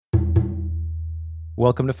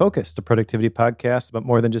Welcome to Focus, the productivity podcast about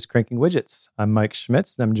more than just cranking widgets. I'm Mike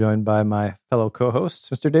Schmitz, and I'm joined by my fellow co-host,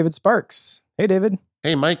 Mr. David Sparks. Hey, David.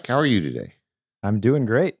 Hey, Mike. How are you today? I'm doing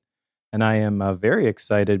great. And I am very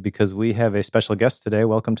excited because we have a special guest today.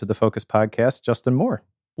 Welcome to the Focus podcast, Justin Moore.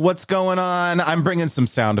 What's going on? I'm bringing some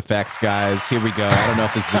sound effects, guys. Here we go. I don't know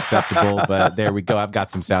if this is acceptable, but there we go. I've got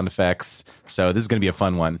some sound effects. So this is going to be a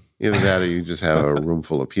fun one. Either that or you just have a room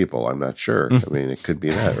full of people. I'm not sure. I mean, it could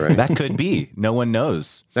be that, right? That could be. No one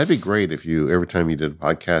knows. That'd be great if you, every time you did a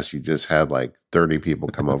podcast, you just had like 30 people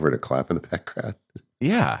come over to clap in the background.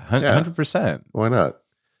 Yeah, 100%. Why not?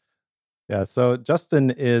 Yeah, so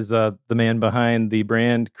Justin is the man behind the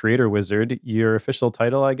brand Creator Wizard. Your official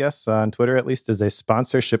title, I guess, on Twitter at least, is a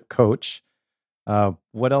sponsorship coach.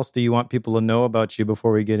 What else do you want people to know about you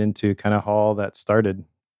before we get into kind of how all that started?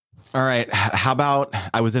 All right. How about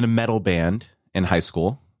I was in a metal band in high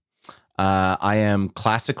school. I am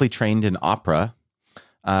classically trained in opera.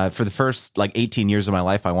 For the first 18 years of my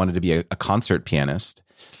life, I wanted to be a concert pianist.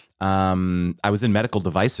 I was in medical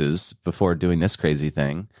devices before doing this crazy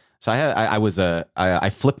thing. So I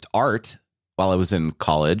flipped art while I was in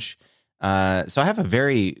college. So I have a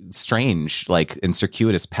very strange, and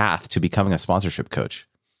circuitous path to becoming a sponsorship coach.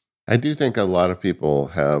 I do think a lot of people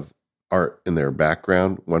have art in their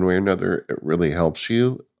background one way or another. It really helps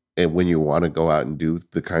you. And when you want to go out and do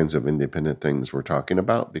the kinds of independent things we're talking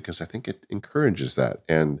about, because I think it encourages that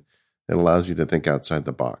and it allows you to think outside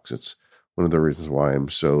the box. It's one of the reasons why I'm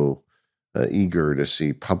so eager to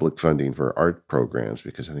see public funding for art programs,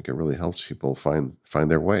 because I think it really helps people find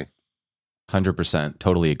their way. 100%.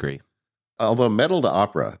 Totally agree. Although metal to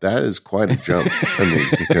opera, that is quite a jump for me,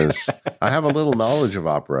 because I have a little knowledge of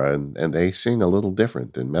opera and they sing a little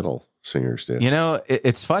different than metal singers do. You know,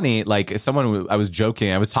 it's funny. I was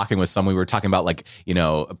joking. I was talking with someone. We were talking about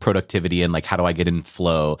productivity and how do I get in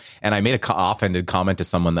flow? And I made a offhanded comment to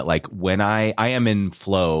someone that when I am in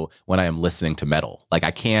flow when I am listening to metal. I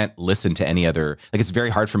can't listen to any other. It's very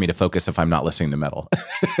hard for me to focus if I'm not listening to metal.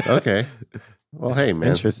 Okay. Well, hey,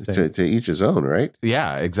 man, to each his own, right?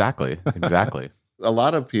 Yeah, exactly. A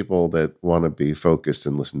lot of people that want to be focused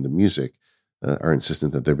and listen to music are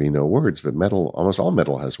insistent that there be no words, but almost all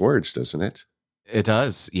metal has words, doesn't it? It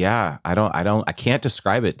does. Yeah. I can't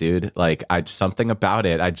describe it, dude. Something about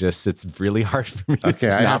it. it's really hard for me. Okay.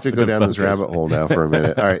 I have to go down this rabbit hole now for a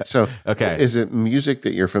minute. All right. So okay. Is it music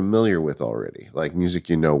that you're familiar with already? Like music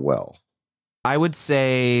you know well? I would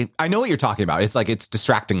say I know what you're talking about. It's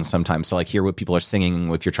distracting sometimes. So hear what people are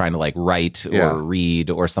singing if you're trying to write or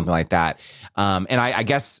read or something like that. And I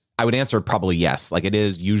guess I would answer probably yes. It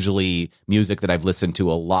is usually music that I've listened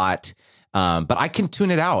to a lot. But I can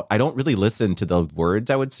tune it out. I don't really listen to the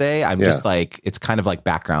words, I would say. I'm just it's kind of like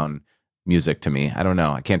background music to me. I don't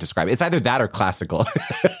know. I can't describe it. It's either that or classical.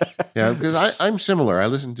 Yeah, because I'm similar. I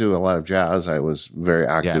listen to a lot of jazz. I was very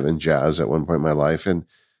active in jazz at one point in my life. And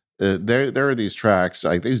there are these tracks,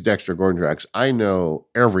 like these Dexter Gordon tracks. I know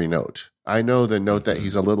every note. I know the note that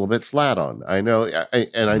he's a little bit flat on. I know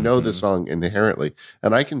the song inherently,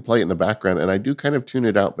 and I can play it in the background, and I do kind of tune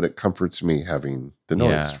it out, but it comforts me having the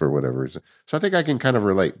notes for whatever reason. So I think I can kind of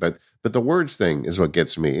relate, but the words thing is what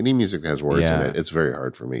gets me. Any music that has words in it, it's very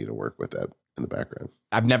hard for me to work with that in the background.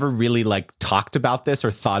 I've never really talked about this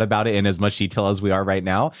or thought about it in as much detail as we are right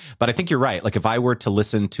now, but I think you're right. If I were to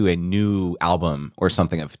listen to a new album or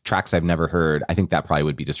something of tracks I've never heard, I think that probably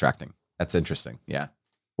would be distracting. That's interesting. Yeah.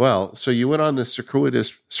 Well, so you went on this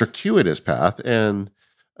circuitous path, and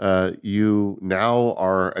you now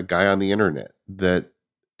are a guy on the internet that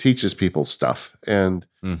teaches people stuff. And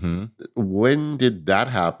when did that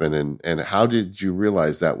happen, and how did you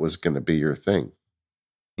realize that was going to be your thing?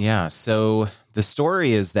 Yeah, so the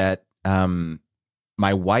story is that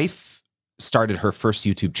my wife started her first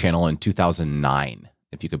YouTube channel in 2009.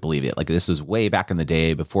 If you could believe it. This was way back in the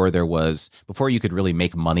day before you could really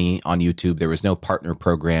make money on YouTube. There was no partner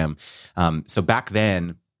program. So back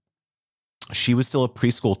then she was still a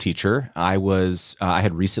preschool teacher. I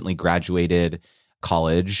had recently graduated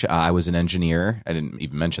college. I was an engineer. I didn't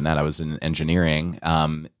even mention that I was in engineering.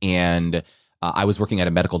 And I was working at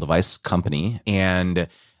a medical device company. And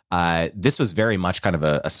this was very much kind of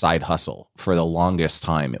a side hustle for the longest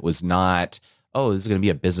time. It was not, oh, this is going to be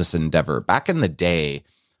a business endeavor. Back in the day,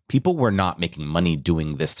 people were not making money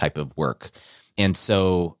doing this type of work. And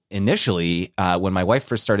so initially, when my wife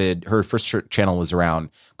first started, her first channel was around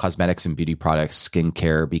cosmetics and beauty products,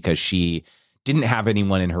 skincare, because she didn't have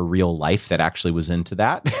anyone in her real life that actually was into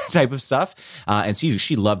that type of stuff. And so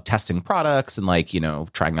she loved testing products and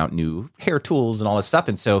trying out new hair tools and all this stuff.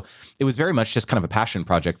 And so it was very much just kind of a passion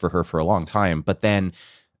project for her for a long time. But then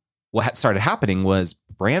what started happening was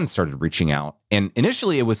brands started reaching out. And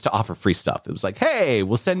initially it was to offer free stuff. It was like, hey,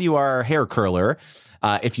 we'll send you our hair curler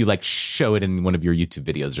if you like show it in one of your YouTube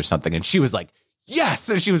videos or something. And she was like, yes.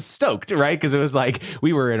 And she was stoked, right? Because it was like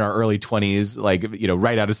we were in our early 20s, like,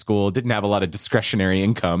 right out of school, didn't have a lot of discretionary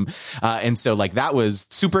income. And so like that was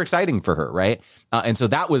super exciting for her, right? And so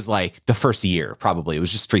that was like the first year, probably. It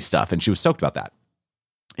was just free stuff. And she was stoked about that.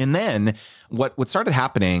 And then what started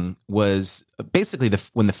happening was basically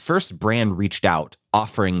when the first brand reached out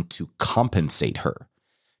offering to compensate her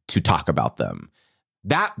to talk about them.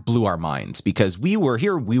 That blew our minds because we were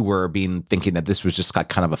thinking that this was just like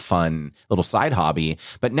kind of a fun little side hobby.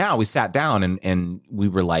 But now we sat down and we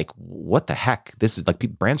were like, what the heck? This is like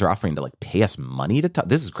brands are offering to like pay us money to talk.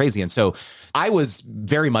 This is crazy. And so I was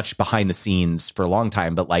very much behind the scenes for a long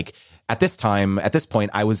time, but like, at this point,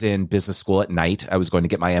 I was in business school at night. I was going to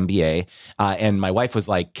get my MBA. And my wife was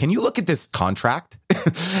like, can you look at this contract?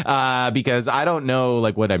 Because I don't know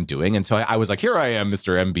like what I'm doing. And so I was like, here I am,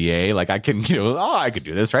 Mr. MBA. Like I can, I could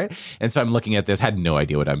do this, right? And so I'm looking at this, had no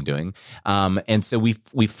idea what I'm doing. And so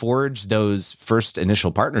we forged those first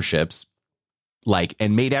initial partnerships, like,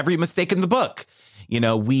 and made every mistake in the book.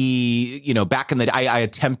 Back in the day, I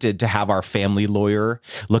attempted to have our family lawyer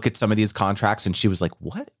look at some of these contracts, and she was like,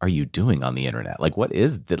 what are you doing on the internet? Like, what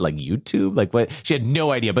is that? Like YouTube? Like what? She had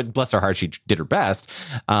no idea, but bless her heart, she did her best.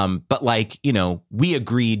 But like, we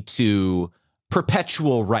agreed to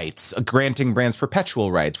perpetual rights, granting brands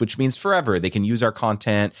perpetual rights, which means forever. They can use our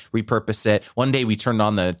content, repurpose it. One day we turned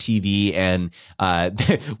on the TV and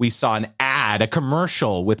we saw an ad, a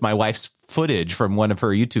commercial with my wife's footage from one of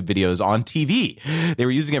her YouTube videos on TV. They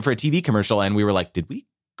were using it for a TV commercial. And we were like, did we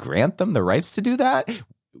grant them the rights to do that?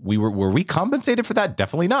 Were we compensated for that?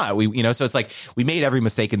 Definitely not. So it's like we made every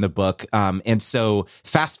mistake in the book. And so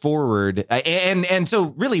fast forward and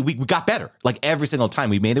so really we got better. Like every single time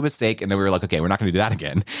we made a mistake and then we were like, okay, we're not going to do that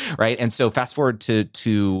again. Right. And so fast forward to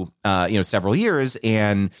several years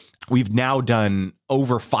and we've now done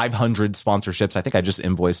over 500 sponsorships. I think I just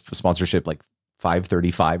invoiced for sponsorship like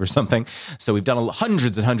 535 or something. So we've done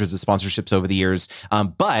hundreds and hundreds of sponsorships over the years.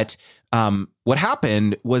 But what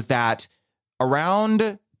happened was that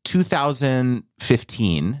around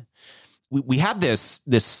 2015, we had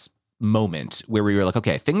this moment where we were like,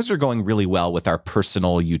 okay, things are going really well with our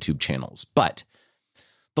personal YouTube channels, but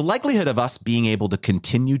the likelihood of us being able to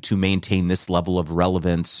continue to maintain this level of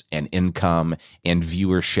relevance and income and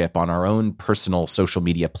viewership on our own personal social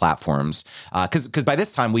media platforms, because by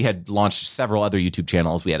this time we had launched several other YouTube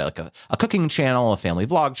channels. We had like a cooking channel, a family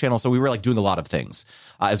vlog channel. So we were like doing a lot of things,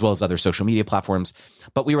 as well as other social media platforms.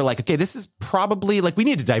 But we were like, okay, this is probably like we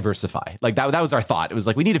need to diversify. Like that was our thought. It was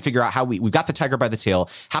like we need to figure out how we've got the tiger by the tail.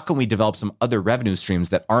 How can we develop some other revenue streams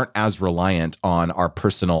that aren't as reliant on our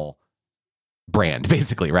personal brand,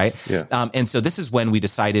 basically, right? Yeah. And so this is when we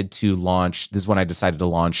decided to launch. This is when I decided to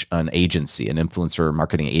launch an agency, an influencer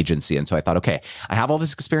marketing agency. And so I thought, okay, I have all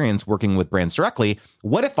this experience working with brands directly.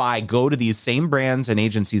 What if I go to these same brands and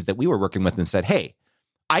agencies that we were working with and said, hey,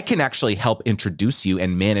 I can actually help introduce you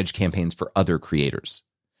and manage campaigns for other creators.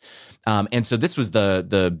 And so this was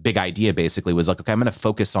the big idea. Basically, was like, okay, I'm going to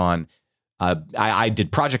focus on. I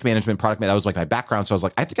did project management, product. That was like my background. So I was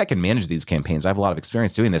like, I think I can manage these campaigns. I have a lot of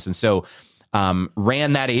experience doing this, and so.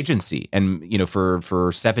 Ran that agency and,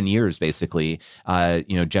 for 7 years, basically,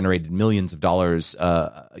 generated millions of dollars,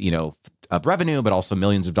 of revenue, but also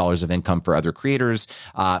millions of dollars of income for other creators.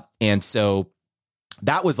 And so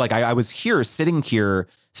that was like, I was sitting here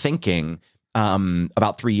thinking,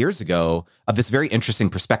 about 3 years ago of this very interesting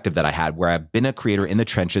perspective that I had where I've been a creator in the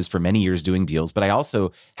trenches for many years doing deals, but I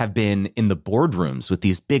also have been in the boardrooms with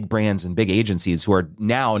these big brands and big agencies who are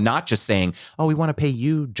now not just saying, oh, we want to pay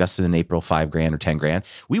you, Justin and April, $5,000 or $10,000.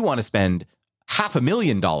 We want to spend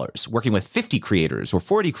 $500,000 working with 50 creators or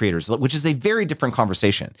 40 creators, which is a very different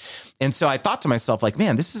conversation. And so I thought to myself, like,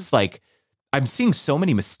 man, this is like, I'm seeing so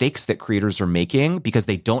many mistakes that creators are making because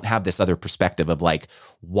they don't have this other perspective of like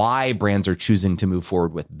why brands are choosing to move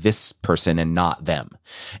forward with this person and not them.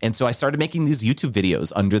 And so I started making these YouTube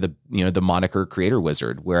videos under the moniker Creator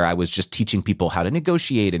Wizard, where I was just teaching people how to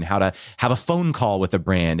negotiate and how to have a phone call with a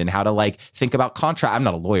brand and how to like think about contract. I'm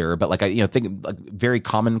not a lawyer, but like I think like very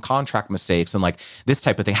common contract mistakes and like this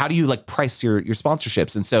type of thing. How do you like price your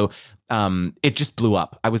sponsorships? And so it just blew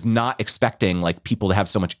up. I was not expecting like people to have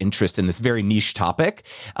so much interest in this very niche topic.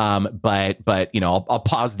 But I'll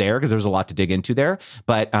pause there because there's a lot to dig into there.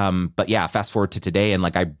 But yeah, fast forward to today. And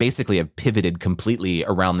like, I basically have pivoted completely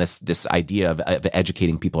around this idea of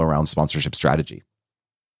educating people around sponsorship strategy.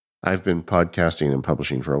 I've been podcasting and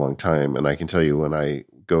publishing for a long time. And I can tell you when I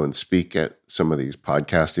go and speak at some of these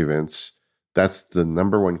podcast events, that's the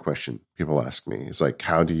number one question people ask me. It's like,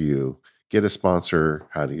 how do you get a sponsor?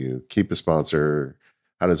 How do you keep a sponsor?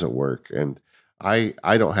 How does it work? And I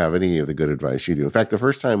don't have any of the good advice you do. In fact, the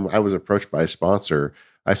first time I was approached by a sponsor,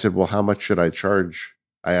 I said, well, how much should I charge?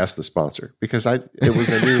 I asked the sponsor because it was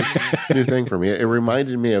a new thing for me. It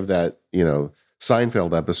reminded me of that,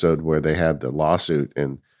 Seinfeld episode where they had the lawsuit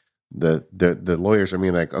and the lawyers are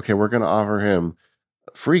being like, okay, we're going to offer him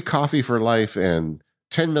free coffee for life and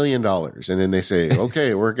 $10 million. And then they say,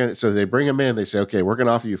 okay, so they bring him in. They say, okay, we're going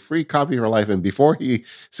to offer you free coffee for life. And before he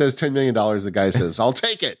says $10 million, the guy says, I'll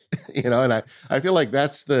take it. And I feel like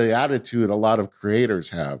that's the attitude a lot of creators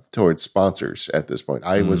have towards sponsors at this point.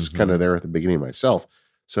 I was kind of there at the beginning myself.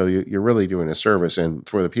 So you're really doing a service. And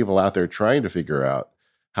for the people out there trying to figure out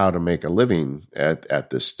how to make a living at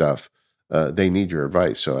this stuff, they need your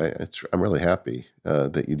advice. So I'm really happy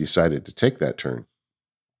that you decided to take that turn.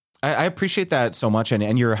 I appreciate that so much.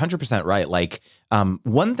 And you're 100% right. Like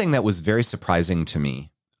one thing that was very surprising to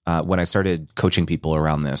me when I started coaching people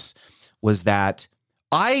around this was that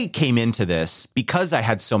I came into this because I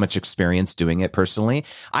had so much experience doing it personally.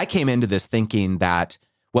 I came into this thinking that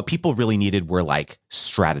what people really needed were like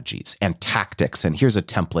strategies and tactics. And here's a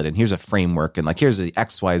template and here's a framework and like here's the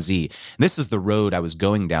XYZ. And this is the road I was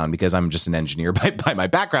going down because I'm just an engineer by my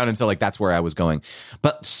background. And so like that's where I was going.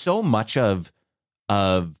 But so much of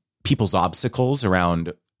people's obstacles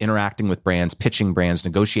around interacting with brands, pitching brands,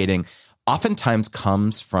 negotiating, oftentimes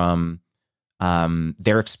comes from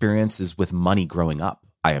their experiences with money growing up,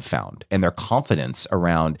 I have found, and their confidence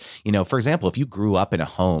around, for example, if you grew up in a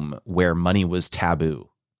home where money was taboo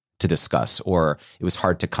to discuss or it was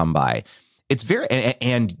hard to come by, it's very,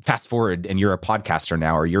 and fast forward and you're a podcaster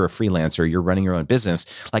now, or you're a freelancer, you're running your own business,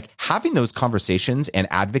 like having those conversations and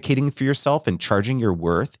advocating for yourself and charging your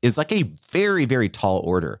worth is like a very, very tall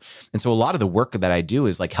order. And so a lot of the work that I do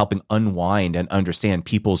is like helping unwind and understand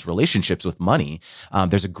people's relationships with money.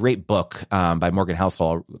 There's a great book by Morgan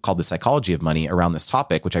Housel called The Psychology of Money around this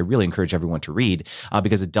topic, which I really encourage everyone to read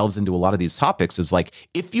because it delves into a lot of these topics. Is like,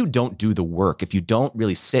 if you don't do the work, if you don't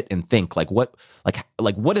really sit and think like what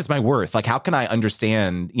is my worth? Like, how can I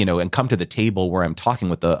understand, and come to the table where I'm talking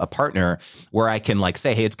with a partner where I can like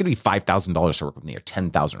say, hey, it's going to be $5,000 to work with me, or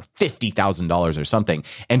 $10,000 or $50,000 or something,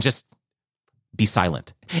 and just be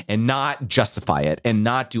silent and not justify it and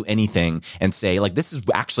not do anything and say like, this is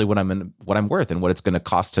actually what I'm worth and what it's going to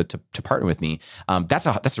cost to partner with me. That's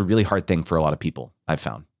a really hard thing for a lot of people, I've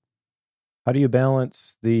found. How do you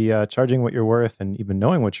balance the charging what you're worth and even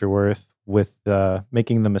knowing what you're worth with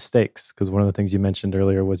making the mistakes? Because one of the things you mentioned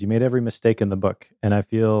earlier was you made every mistake in the book. And I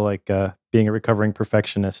feel like being a recovering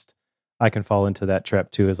perfectionist, I can fall into that trap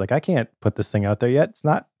too. Is like, I can't put this thing out there yet. It's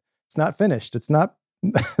not finished. It's not,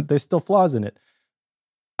 there's still flaws in it.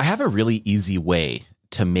 I have a really easy way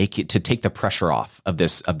to take the pressure off of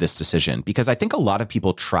this decision, because I think a lot of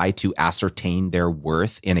people try to ascertain their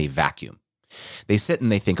worth in a vacuum. They sit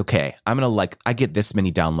and they think, okay, I get this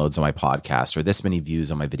many downloads on my podcast, or this many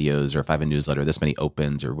views on my videos, or if I have a newsletter, this many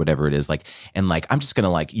opens, or whatever it is. I'm just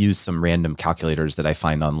going to use some random calculators that I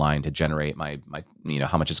find online to generate my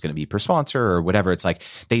how much it's going to be per sponsor or whatever. It's like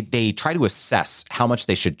they try to assess how much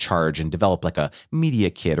they should charge and develop like a media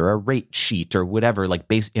kit or a rate sheet or whatever, like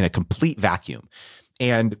based in a complete vacuum.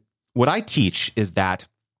 And what I teach is that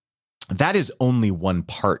is only one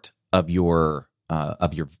part of your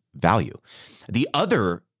value. The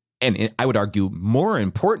other, and I would argue more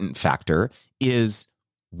important factor, is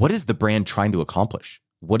what is the brand trying to accomplish?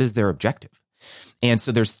 What is their objective? And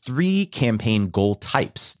so there's 3 campaign goal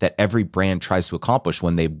types that every brand tries to accomplish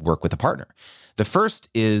when they work with a partner. The first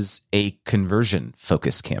is a conversion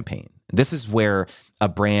focused campaign. This is where a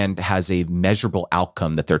brand has a measurable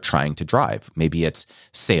outcome that they're trying to drive. Maybe it's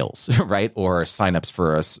sales, right? Or signups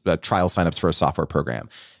for trial signups for a software program,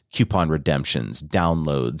 coupon redemptions,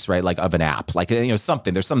 downloads, right? Like of an app, like,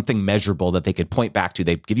 something, there's something measurable that they could point back to.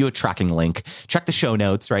 They give you a tracking link, check the show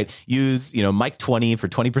notes, right? Use, Mike 20 for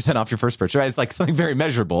 20% off your first purchase, right? It's like something very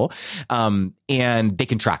measurable. And they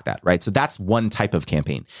can track that, right? So that's one type of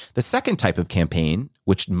campaign. The second type of campaign,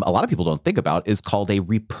 which a lot of people don't think about, is called a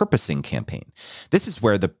repurposing campaign. This is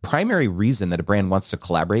where the primary reason that a brand wants to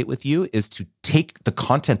collaborate with you is to take the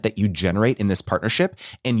content that you generate in this partnership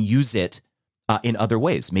and use it in other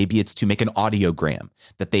ways. Maybe it's to make an audiogram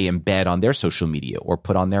that they embed on their social media or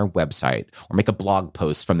put on their website, or make a blog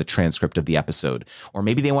post from the transcript of the episode. Or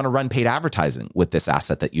maybe they want to run paid advertising with this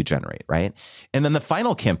asset that you generate, right? And then the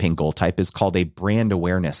final campaign goal type is called a brand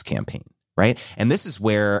awareness campaign, right? And this is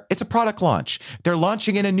where it's a product launch. They're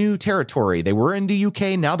launching in a new territory. They were in the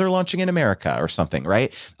UK, now they're launching in America or something,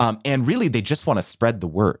 right? And really, they just want to spread the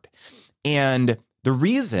word. And The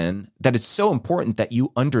reason that it's so important that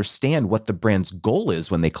you understand what the brand's goal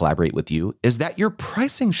is when they collaborate with you is that your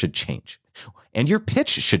pricing should change and your pitch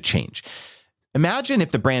should change. Imagine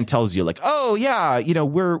if the brand tells you like, oh yeah,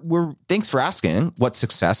 we're thanks for asking what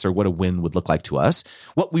success or what a win would look like to us.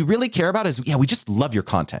 What we really care about is, we just love your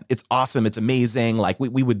content. It's awesome. It's amazing. Like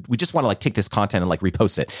we just want to like take this content and like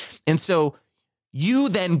repost it. And so you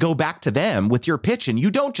then go back to them with your pitch and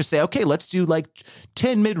you don't just say, okay, let's do like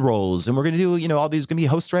 10 mid rolls and we're going to do, all these going to be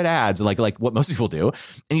host read ads like what most people do.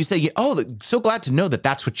 And you say, oh, so glad to know that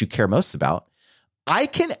that's what you care most about. I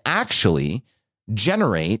can actually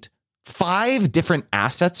generate 5 different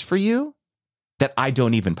assets for you that I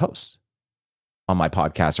don't even post on my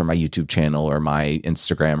podcast or my YouTube channel or my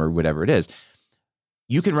Instagram or whatever it is.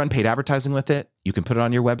 You can run paid advertising with it. You can put it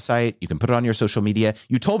on your website. You can put it on your social media.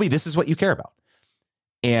 You told me this is what you care about.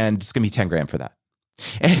 And it's going to be 10 grand for that.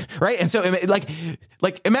 Right. And so like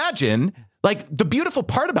imagine like the beautiful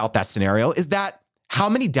part about that scenario is that how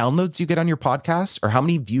many downloads you get on your podcast or how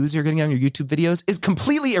many views you're getting on your YouTube videos is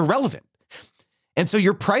completely irrelevant. And so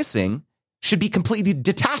your pricing should be completely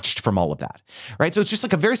detached from all of that. Right. So it's just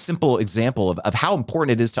like a very simple example of how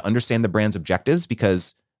important it is to understand the brand's objectives,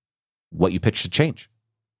 because what you pitch should change.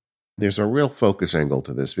 There's a real focus angle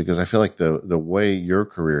to this, because I feel like the way your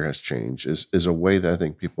career has changed is a way that I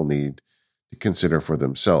think people need to consider for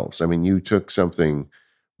themselves. I mean, you took something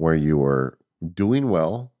where you were doing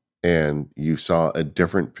well and you saw a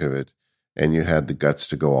different pivot and you had the guts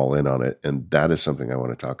to go all in on it. And that is something I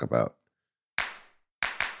want to talk about.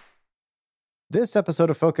 This episode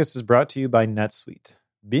of Focus is brought to you by NetSuite.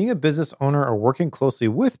 Being a business owner or working closely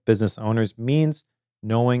with business owners means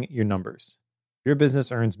knowing your numbers. If your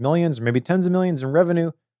business earns millions or maybe tens of millions in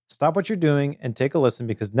revenue, stop what you're doing and take a listen,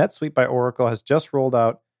 because NetSuite by Oracle has just rolled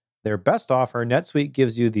out their best offer. NetSuite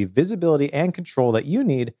gives you the visibility and control that you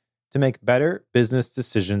need to make better business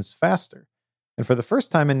decisions faster. And for the first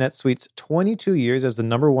time in NetSuite's 22 years as the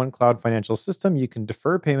 #1 cloud financial system, you can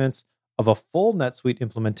defer payments of a full NetSuite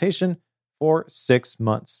implementation for 6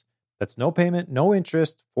 months. That's no payment, no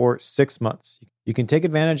interest for 6 months. You can take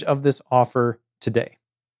advantage of this offer today.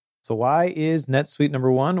 So why is NetSuite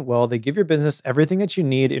 #1? Well, they give your business everything that you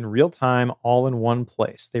need in real time, all in one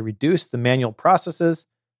place. They reduce the manual processes,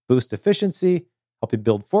 boost efficiency, help you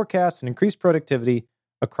build forecasts, and increase productivity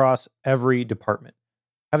across every department.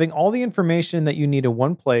 Having all the information that you need in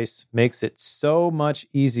one place makes it so much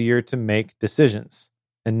easier to make decisions.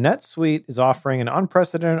 And NetSuite is offering an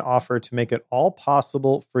unprecedented offer to make it all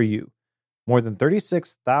possible for you. More than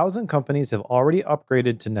 36,000 companies have already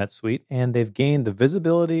upgraded to NetSuite, and they've gained the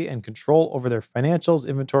visibility and control over their financials,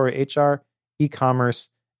 inventory, HR, e-commerce,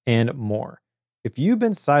 and more. If you've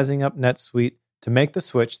been sizing up NetSuite to make the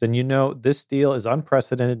switch, then you know this deal is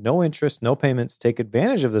unprecedented. No interest, no payments. Take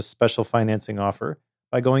advantage of this special financing offer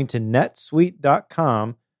by going to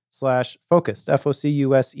netsuite.com/focused,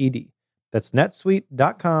 FOCUSED. That's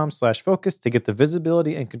netsuite.com/focus to get the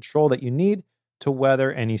visibility and control that you need to weather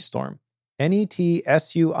any storm.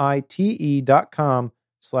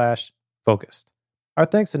 netsuite.com/focused. Our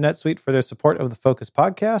thanks to NetSuite for their support of the Focus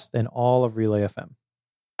podcast and all of Relay FM.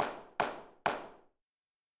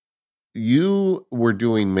 You were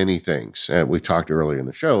doing many things. We talked earlier in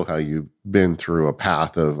the show how you've been through a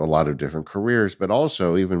path of a lot of different careers, but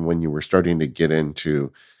also even when you were starting to get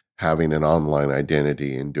into having an online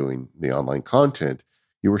identity and doing the online content,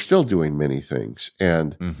 you were still doing many things.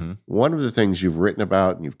 And one of the things you've written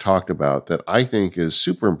about and you've talked about that I think is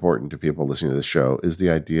super important to people listening to the show is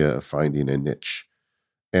the idea of finding a niche.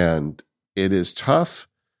 And it is tough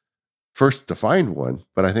first to find one,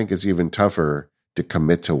 but I think it's even tougher to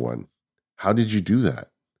commit to one. How did you do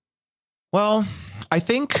that? Well, I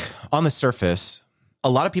think on the surface, a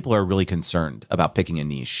lot of people are really concerned about picking a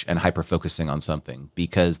niche and hyper-focusing on something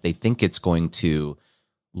because they think it's going to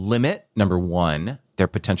limit, #1, their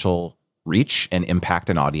potential reach and impact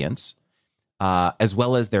an audience, as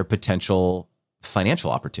well as their potential financial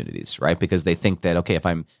opportunities, right? Because they think that, okay, if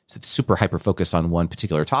I'm super hyper-focused on one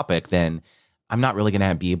particular topic, then I'm not really going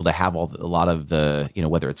to be able to have a lot of the,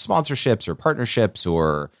 whether it's sponsorships or partnerships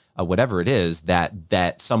or whatever it is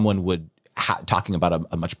that someone would talking about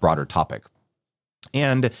a much broader topic.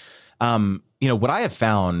 And, what I have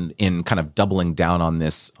found in kind of doubling down on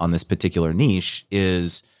this particular niche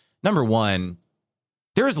is, #1,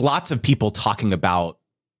 there's lots of people talking about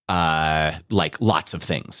lots of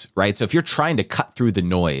things, right? So if you're trying to cut through the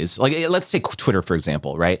noise, like let's take Twitter, for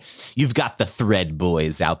example, right? You've got the thread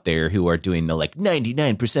boys out there who are doing the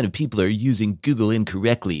 99% of people are using Google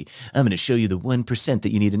incorrectly. I'm going to show you the 1%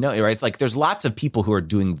 that you need to know, right? It's like there's lots of people who are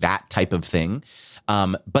doing that type of thing.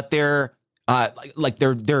 But they're like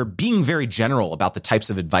they're being very general about the types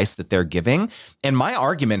of advice that they're giving. And my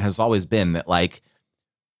argument has always been that, like,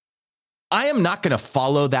 I am not going to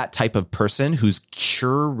follow that type of person who's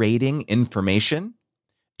curating information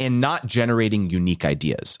and not generating unique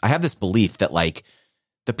ideas. I have this belief that, like,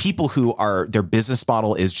 the people who are, their business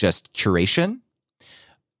model is just curation,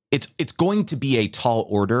 it's going to be a tall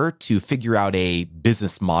order to figure out a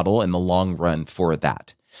business model in the long run for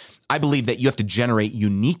that. I believe that you have to generate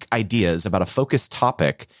unique ideas about a focused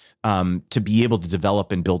topic to be able to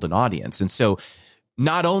develop and build an audience. And so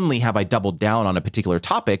not only have I doubled down on a particular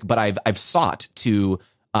topic, but I've sought to,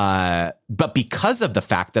 but because of the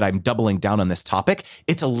fact that I'm doubling down on this topic,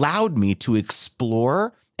 it's allowed me to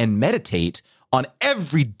explore and meditate on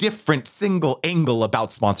every different single angle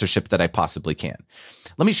about sponsorship that I possibly can.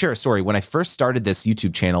 Let me share a story. When I first started this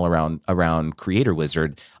YouTube channel around Creator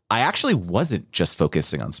Wizard, I actually wasn't just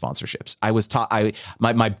focusing on sponsorships. I was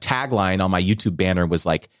my tagline on my YouTube banner was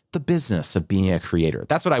like, the business of being a creator.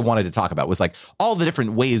 That's what I wanted to talk about, was like all the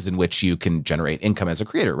different ways in which you can generate income as a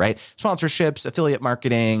creator, right? Sponsorships, affiliate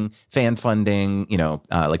marketing, fan funding,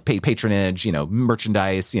 like patronage,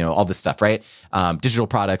 merchandise, all this stuff, right? Digital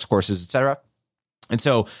products, courses, etc. And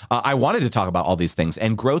so I wanted to talk about all these things,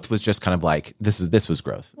 and growth was just kind of like, this was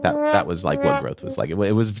growth. That was like what growth was like. It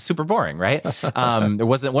was super boring, right? There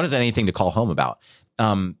wasn't anything to call home about.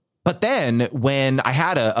 But then when I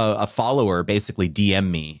had a follower basically DM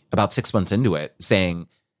me about 6 months into it saying,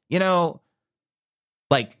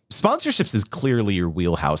 like, sponsorships is clearly your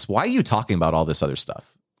wheelhouse. Why are you talking about all this other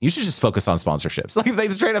stuff? You should just focus on sponsorships. Like, they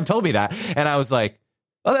straight up told me that. And I was like,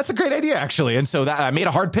 oh, that's a great idea, actually. And so that I made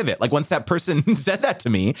a hard pivot. Like, once that person said that to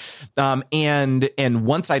me, and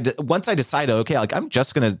once I decided, okay, like, I'm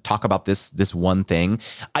just going to talk about this one thing,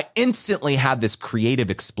 I instantly had this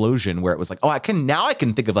creative explosion where it was like, oh, I can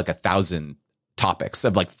think of like 1,000 topics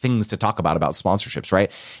of like things to talk about sponsorships,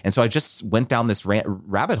 right? And so I just went down this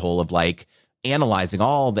rabbit hole of like analyzing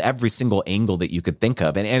every single angle that you could think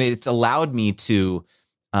of, and it's allowed me to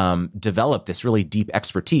develop this really deep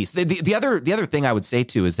expertise. The other thing I would say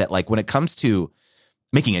too is that, like, when it comes to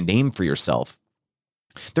making a name for yourself,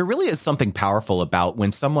 there really is something powerful about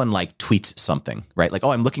when someone like tweets something, right? Like,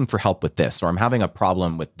 oh, I'm looking for help with this, or I'm having a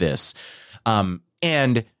problem with this.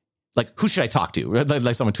 And like, who should I talk to?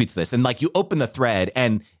 Like, someone tweets this, and like, you open the thread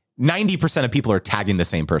and 90% of people are tagging the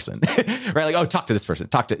same person, right? Like, oh, talk to this person,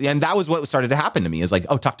 and that was what started to happen to me, is like,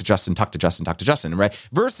 oh, talk to Justin, right?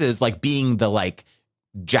 Versus like being the like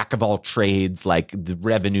jack of all trades, like the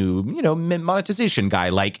revenue, monetization guy.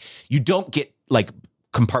 Like, you don't get like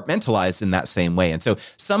compartmentalized in that same way. And so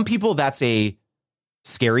some people, that's a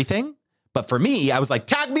scary thing. But for me, I was like,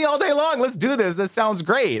 tag me all day long. Let's do this. This sounds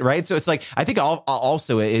great. Right. So it's like, I think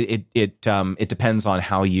also it depends on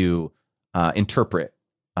how you interpret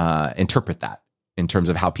that in terms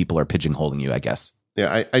of how people are pigeonholing you, I guess.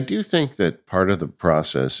 Yeah, I do think that part of the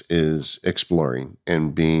process is exploring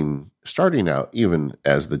and starting out even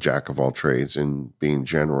as the jack of all trades and being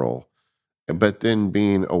general, but then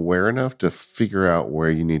being aware enough to figure out where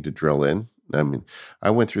you need to drill in. I mean, I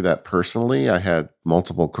went through that personally. I had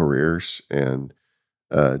multiple careers and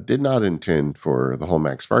did not intend for the whole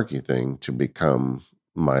MacSparky thing to become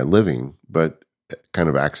my living, but kind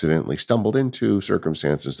of accidentally stumbled into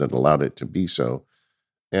circumstances that allowed it to be so.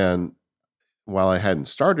 And while I hadn't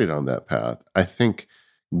started on that path, I think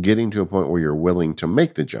getting to a point where you're willing to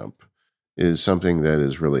make the jump is something that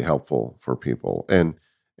is really helpful for people. And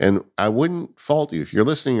I wouldn't fault you if you're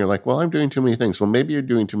listening. You're like, well, I'm doing too many things. Well, maybe you're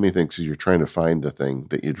doing too many things because you're trying to find the thing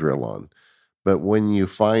that you drill on. But when you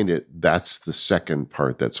find it, that's the second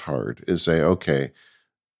part that's hard, is say, okay,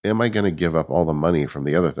 am I going to give up all the money from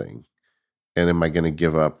the other thing? And am I going to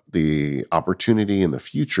give up the opportunity and the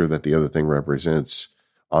future that the other thing represents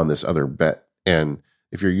on this other bet? And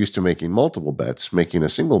if you're used to making multiple bets, making a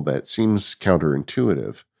single bet seems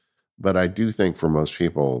counterintuitive. But I do think for most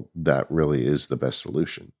people, that really is the best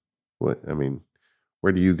solution. Where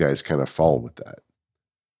do you guys kind of fall with that?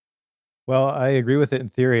 Well, I agree with it in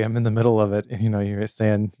theory. I'm in the middle of it. You're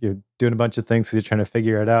saying you're doing a bunch of things because you're trying to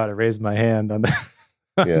figure it out. I raised my hand on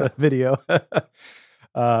the video.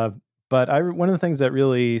 But one of the things that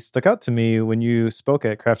really stuck out to me when you spoke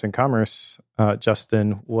at Craft and Commerce,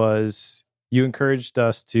 Justin, was you encouraged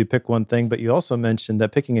us to pick one thing, but you also mentioned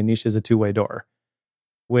that picking a niche is a two-way door,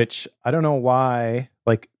 which I don't know why.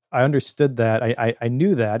 Like, I understood that. I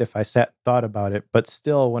knew that if I sat and thought about it, but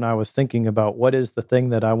still, when I was thinking about what is the thing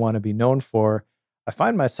that I want to be known for, I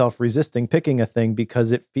find myself resisting picking a thing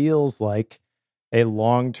because it feels like a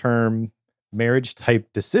long-term marriage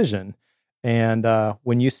type decision. And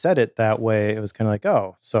when you said it that way, it was kind of like,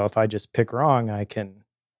 oh, so if I just pick wrong, I can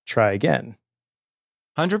try again.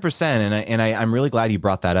 100%. And I'm really glad you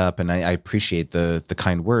brought that up. And I appreciate the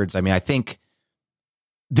kind words. I mean, I think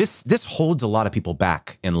this holds a lot of people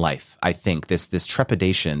back in life. I think this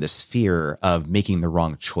trepidation, this fear of making the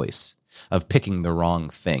wrong choice, of picking the wrong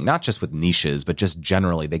thing, not just with niches, but just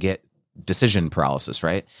generally, they get decision paralysis,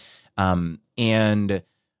 right? And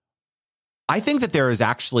I think that there is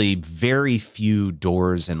actually very few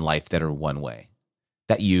doors in life that are one way,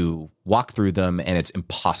 that you walk through them and it's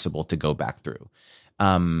impossible to go back through.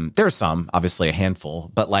 There are some, obviously a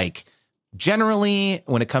handful, but like generally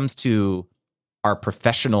when it comes to our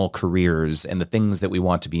professional careers and the things that we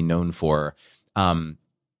want to be known for,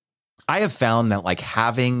 I have found that like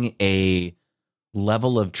having a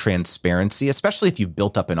level of transparency, especially if you've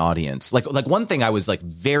built up an audience, like one thing I was like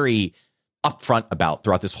very upfront about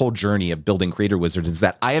throughout this whole journey of building Creator Wizard is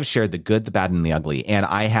that I have shared the good, the bad, and the ugly. And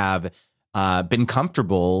I have been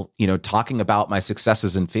comfortable, talking about my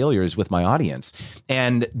successes and failures with my audience.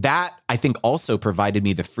 And that, I think, also provided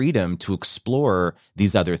me the freedom to explore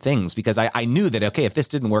these other things, because I knew that, okay, if this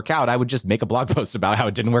didn't work out, I would just make a blog post about how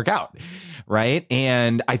it didn't work out, right?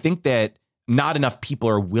 And I think that not enough people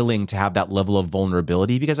are willing to have that level of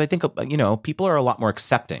vulnerability, because I think, people are a lot more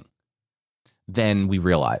accepting than we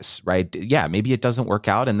realize, right? Yeah, maybe it doesn't work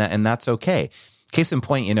out, and that's okay. Case in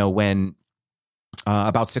point, when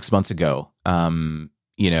about 6 months ago,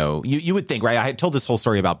 you would think, right? I told this whole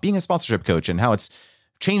story about being a sponsorship coach and how it's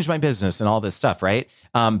changed my business and all this stuff, right?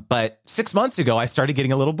 But 6 months ago, I started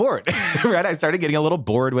getting a little bored, right? I started getting a little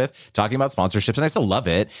bored with talking about sponsorships, and I still love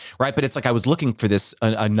it, right? But it's like I was looking for this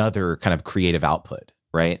another kind of creative output,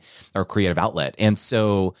 right? Or creative outlet. And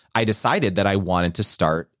so I decided that I wanted to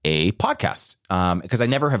start a podcast, because I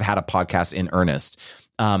never have had a podcast in earnest.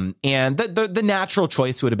 And the natural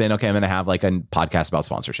choice would have been, okay, I'm going to have like a podcast about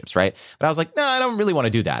sponsorships, right? But I was like, no, I don't really want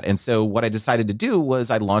to do that. And so what I decided to do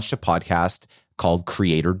was I launched a podcast called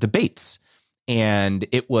Creator Debates. And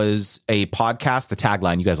it was a podcast, the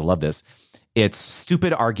tagline, you guys will love this, it's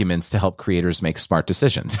stupid arguments to help creators make smart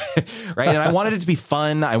decisions, right? And I wanted it to be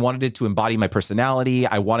fun. I wanted it to embody my personality.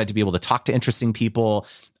 I wanted to be able to talk to interesting people.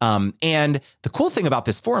 And the cool thing about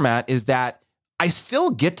this format is that I still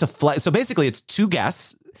get to flex. So basically it's two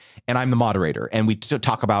guests and I'm the moderator, and we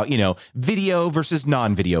talk about, video versus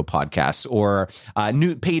non-video podcasts, or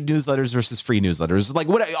new paid newsletters versus free newsletters, like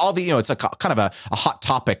what all the, it's a kind of a hot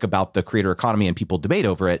topic about the creator economy, and people debate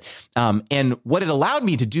over it. And what it allowed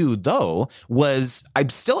me to do, though, was I'm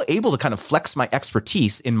still able to kind of flex my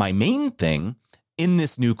expertise in my main thing in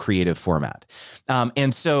this new creative format.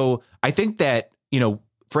 And so I think that,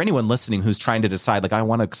 for anyone listening who's trying to decide, like, I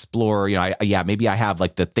want to explore, maybe I have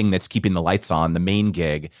like the thing that's keeping the lights on, the main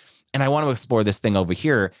gig, and I want to explore this thing over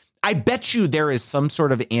here. I bet you there is some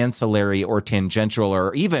sort of ancillary or tangential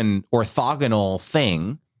or even orthogonal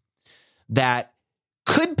thing that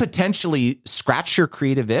could potentially scratch your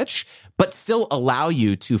creative itch, but still allow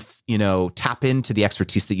you to, tap into the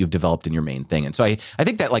expertise that you've developed in your main thing. And so I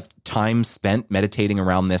think that like time spent meditating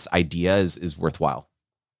around this idea is worthwhile.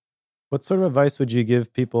 What sort of advice would you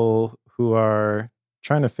give people who are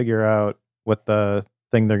trying to figure out what the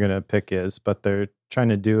thing they're going to pick is, but they're trying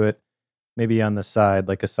to do it maybe on the side,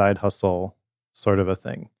 like a side hustle sort of a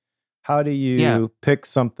thing? How do you pick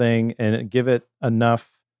something and give it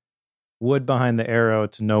enough wood behind the arrow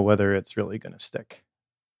to know whether it's really going to stick?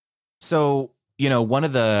 So, one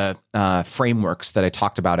of the frameworks that I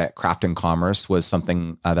talked about at Craft and Commerce was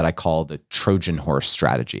something that I call the Trojan horse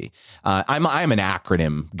strategy. I'm an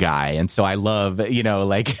acronym guy. And so I love,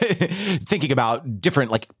 thinking about different,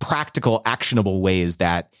 like, practical, actionable ways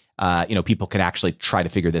that, people can actually try to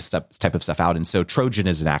figure this type of stuff out. And so Trojan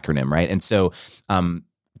is an acronym, right? And so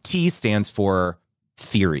T stands for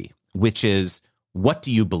theory, which is, what do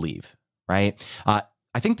you believe, right? I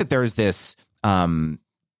think that there's this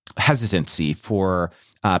hesitancy for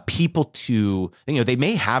people to, they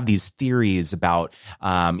may have these theories about,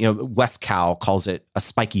 Wes Cowell calls it a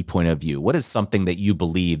spiky point of view. What is something that you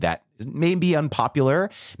believe that may be unpopular?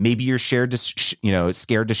 Maybe you're scared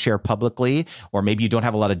to share publicly, or maybe you don't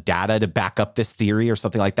have a lot of data to back up this theory or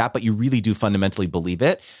something like that, but you really do fundamentally believe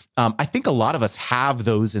it. I think a lot of us have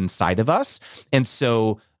those inside of us. And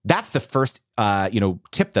so that's the first,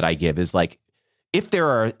 tip that I give is like, if there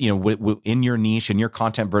are, in your niche, in your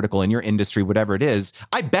content vertical, in your industry, whatever it is,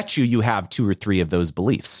 I bet you have 2 or 3 of those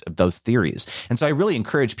beliefs, of those theories. And so I really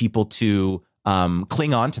encourage people to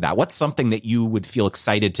cling on to that? What's something that you would feel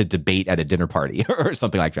excited to debate at a dinner party or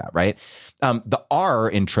something like that, right? The R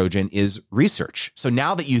in Trojan is research. So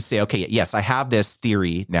now that you say, okay, yes, I have this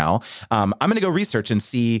theory now, I'm going to go research and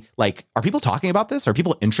see, like, are people talking about this? Are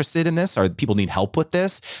people interested in this? Are people need help with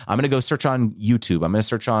this? I'm going to go search on YouTube. I'm going to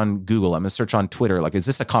search on Google. I'm going to search on Twitter. Like, is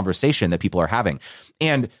this a conversation that people are having?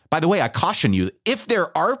 And by the way, I caution you, if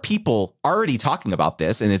there are people already talking about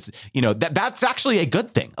this, and it's, that's actually a good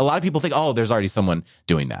thing. A lot of people think, oh, there's already someone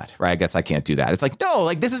doing that, right? I guess I can't do that. It's like, no,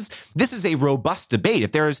 like this is a robust debate.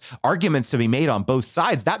 If there's arguments to be made on both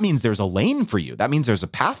sides, that means there's a lane for you. That means there's a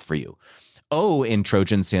path for you. O in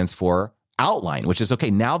Trojan stands for outline, which is,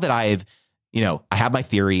 okay, now that I have my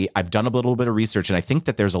theory, I've done a little bit of research, and I think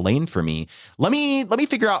that there's a lane for me. Let me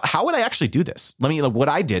figure out, how would I actually do this? What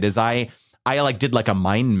I did is I did like a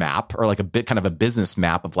mind map, or like a bit kind of a business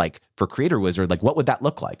map of, like, for Creator Wizard, like, what would that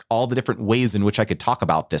look like? All the different ways in which I could talk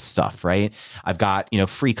about this stuff, right? I've got,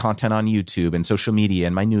 free content on YouTube and social media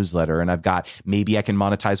and my newsletter. And I've got, maybe I can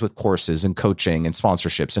monetize with courses and coaching and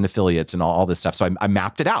sponsorships and affiliates and all this stuff. So I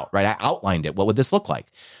mapped it out, right? I outlined it. What would this look like?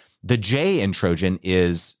 The J in Trojan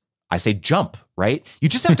is, I say, jump, right? You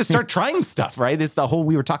just have to start trying stuff, right? It's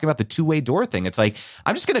we were talking about the two-way door thing. It's like,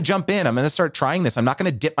 I'm just going to jump in. I'm going to start trying this. I'm not going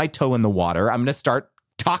to dip my toe in the water. I'm going to start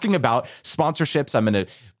talking about sponsorships. I'm going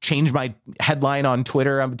to change my headline on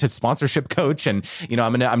Twitter to sponsorship coach. And,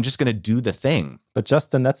 I'm just going to do the thing. But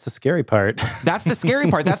Justin, that's the scary part. That's the scary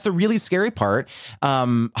part. That's the really scary part.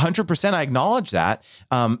 100%. I acknowledge that.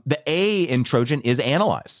 The A in Trojan is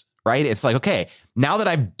analyze. Right? It's like, okay, now that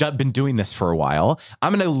I've been doing this for a while,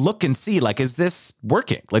 I'm going to look and see, like, is this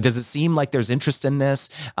working? Like, does it seem like there's interest in this?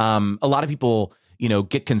 A lot of people,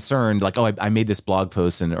 get concerned, like, oh, I made this blog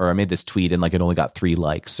post or I made this tweet and, like, it only got 3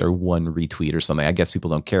 likes or 1 retweet or something. I guess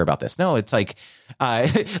people don't care about this. No, it's like,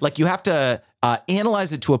 like, you have to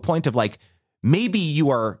analyze it to a point of, like, maybe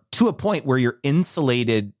you are to a point where you're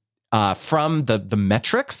insulated from the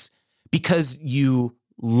metrics because you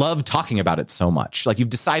love talking about it so much. Like, you've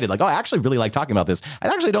decided, like, oh, I actually really like talking about this. I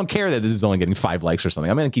actually don't care that this is only getting 5 likes or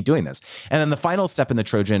something. I'm going to keep doing this. And then the final step in the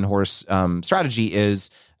Trojan horse strategy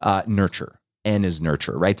is nurture. N is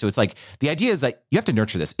nurture, right? So it's like, the idea is that you have to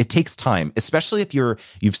nurture this. It takes time, especially if you're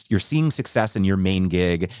seeing success in your main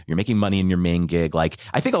gig, you're making money in your main gig. Like,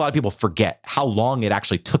 I think a lot of people forget how long it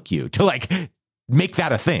actually took you to, like, make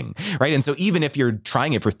that a thing, right? And so even if you're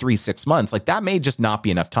trying it for 3-6 months, like, that may just not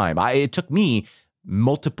be enough time. It took me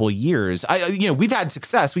multiple years. We've had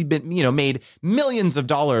success. We've been, made millions of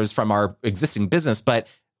dollars from our existing business, but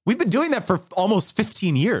we've been doing that for almost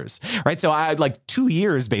 15 years, right? So I had, like, 2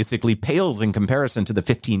 years basically pales in comparison to the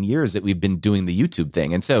 15 years that we've been doing the YouTube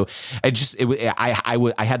thing. And so I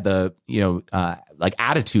had the, like,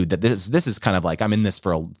 attitude that this is kind of like, I'm in this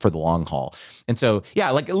for the long haul. And so,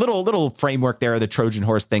 yeah, like a little framework there, the Trojan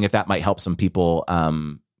horse thing, if that might help some people,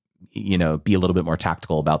 be a little bit more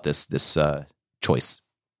tactical about this choice.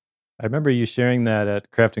 I remember you sharing that at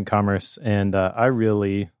Craft and Commerce, and I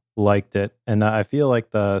really liked it. And I feel like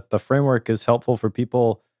the framework is helpful for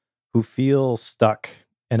people who feel stuck.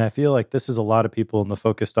 And I feel like this is a lot of people in the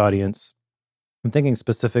focused audience. I'm thinking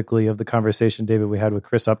specifically of the conversation, David, we had with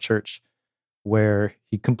Chris Upchurch, where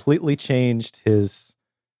he completely changed his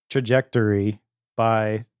trajectory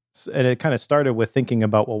and it kind of started with thinking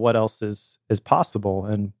about, well, what else is possible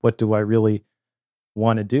and what do I really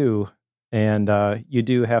want to do? And you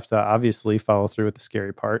do have to obviously follow through with the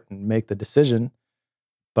scary part and make the decision.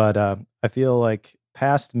 But I feel like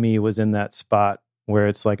past me was in that spot where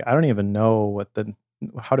it's like, I don't even know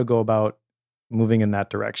how to go about moving in that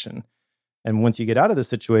direction. And once you get out of the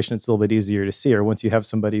situation, it's a little bit easier to see. Or once you have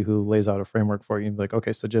somebody who lays out a framework for you, and be like,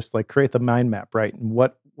 okay, so just like create the mind map, right? And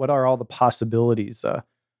what are all the possibilities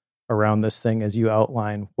around this thing as you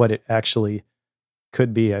outline what it actually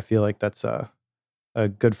could be? I feel like that's a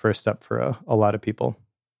good first step for a lot of people.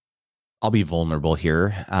 I'll be vulnerable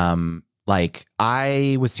here. Like,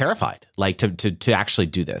 I was terrified, like, to actually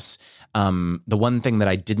do this. The one thing that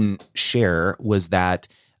I didn't share was that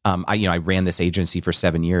I ran this agency for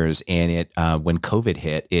 7 years, and it when COVID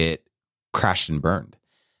hit, it crashed and burned.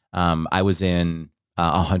 I was in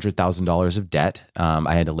 $100,000 of debt.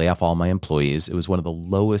 I had to lay off all my employees. It was one of the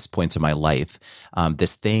lowest points of my life.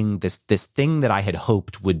 This thing that I had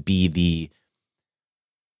hoped would be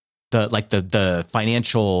the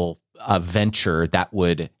financial venture that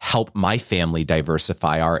would help my family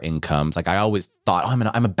diversify our incomes. Like, I always thought,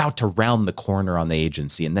 I'm about to round the corner on the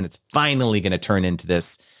agency, and then it's finally going to turn into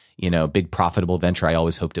this, big profitable venture I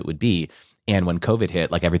always hoped it would be. And when COVID hit,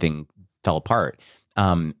 like, everything fell apart.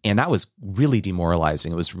 And that was really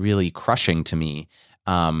demoralizing. It was really crushing to me.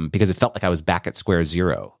 because it felt like I was back at square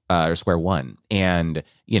zero or square one. And,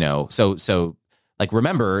 so like,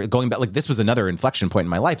 remember going back, like this was another inflection point in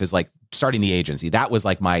my life, is like starting the agency. That was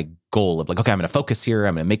like my goal of like, okay, I'm going to focus here.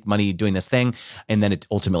 I'm going to make money doing this thing. And then it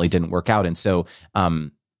ultimately didn't work out. And so,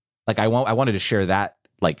 like I wanted to share that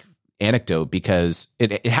like anecdote, because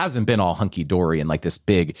it hasn't been all hunky dory and like this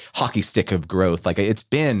big hockey stick of growth. Like it's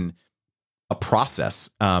been a process.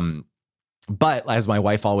 But as my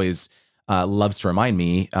wife always loves to remind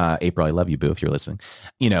me, April, I love you, boo, if you're listening,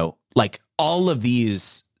 like all of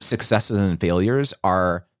these successes and failures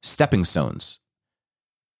are stepping stones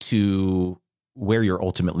to where you're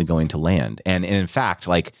ultimately going to land. And in fact,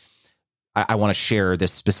 like I want to share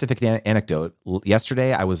this specific anecdote.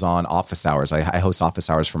 Yesterday, I was on office hours. I host office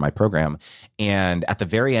hours for my program. And at the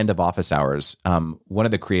very end of office hours, one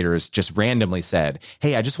of the creators just randomly said,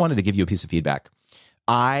 "Hey, I just wanted to give you a piece of feedback.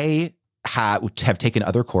 I have taken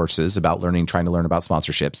other courses about trying to learn about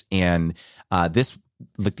sponsorships. And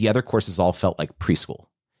the other courses all felt like preschool,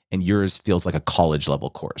 and yours feels like a college level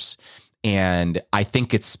course. And I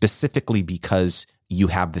think it's specifically because you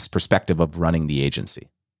have this perspective of running the agency."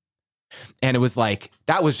 And it was like,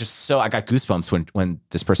 that was just so, I got goosebumps when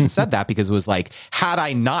this person said that, because it was like, had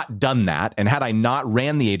I not done that, and had I not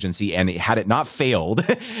ran the agency, and had it not failed,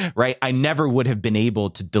 right, I never would have been able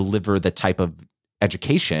to deliver the type of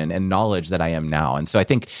education and knowledge that I am now. And so I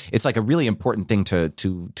think it's like a really important thing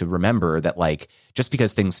to remember, that like, just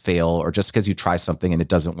because things fail, or just because you try something and it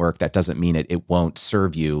doesn't work, that doesn't mean it won't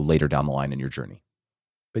serve you later down the line in your journey.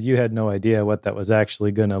 But you had no idea what that was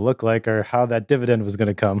actually going to look like, or how that dividend was going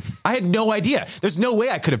to come. I had no idea. There's no way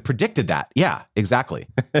I could have predicted that. Yeah, exactly.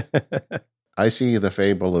 I see the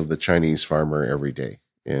fable of the Chinese farmer every day.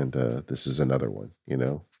 And this is another one,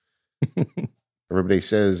 Everybody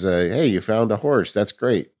says, hey, you found a horse. That's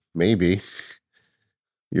great. Maybe.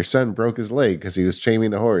 Your son broke his leg because he was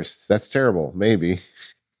taming the horse. That's terrible. Maybe.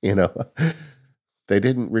 They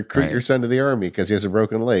didn't recruit your son to the army because he has a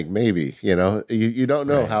broken leg. Maybe, you don't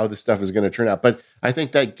know how this stuff is going to turn out. But I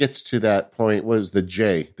think that gets to that point. What is the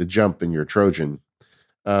J, the jump in your Trojan?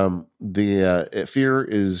 The fear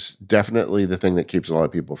is definitely the thing that keeps a lot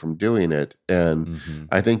of people from doing it. And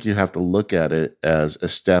I think you have to look at it as a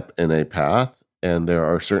step in a path. And there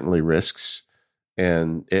are certainly risks,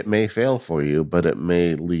 and it may fail for you, but it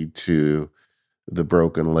may lead to the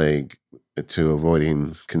broken leg, to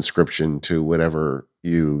avoiding conscription, to whatever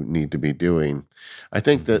you need to be doing. I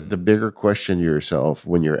think that the bigger question to yourself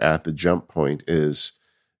when you're at the jump point is,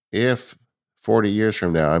 if 40 years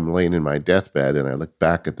from now I'm laying in my deathbed and I look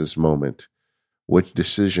back at this moment, which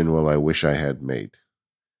decision will I wish I had made?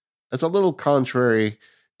 That's a little contrary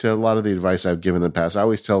to a lot of the advice I've given in the past. I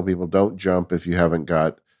always tell people, don't jump if you haven't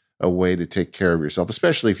got a way to take care of yourself,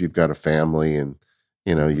 especially if you've got a family and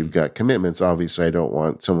you've got commitments. Obviously, I don't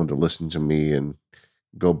want someone to listen to me and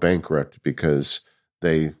go bankrupt because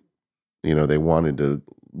they wanted to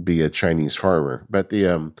be a Chinese farmer. But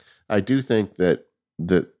I do think that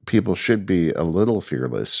people should be a little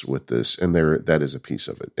fearless with this, and that is a piece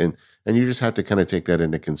of it. And you just have to kind of take that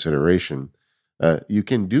into consideration. You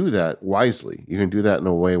can do that wisely. You can do that in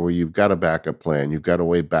a way where you've got a backup plan. You've got a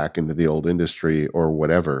way back into the old industry or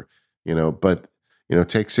whatever, but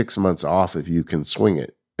take 6 months off if you can swing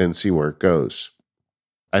it and see where it goes.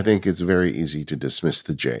 I think it's very easy to dismiss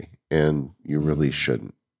the J, and you really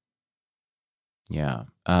shouldn't. Yeah.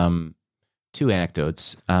 2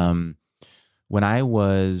 anecdotes. When I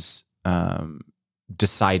was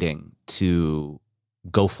deciding to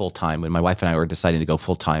go full-time, when my wife and I were deciding to go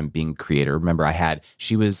full-time being creator, remember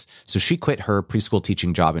she quit her preschool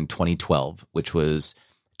teaching job in 2012, which was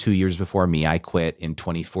 2 years before me. I quit in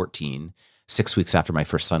 2014, 6 weeks after my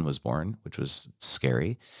first son was born, which was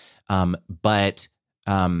scary. But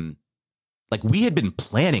we had been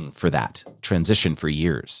planning for that transition for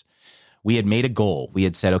years. We had made a goal. We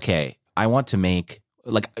had said, okay, I want to make,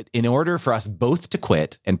 in order for us both to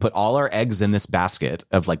quit and put all our eggs in this basket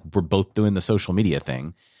of we're both doing the social media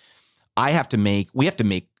thing, we have to make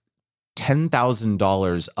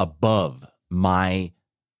 $10,000 above my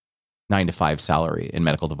 9-to-5 salary in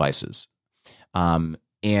medical devices.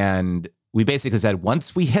 And we basically said,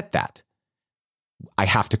 once we hit that, I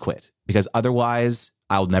have to quit, because otherwise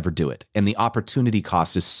I'll never do it. And the opportunity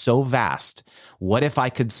cost is so vast. What if I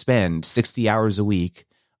could spend 60 hours a week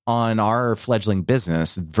on our fledgling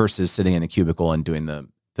business versus sitting in a cubicle and doing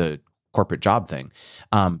the corporate job thing?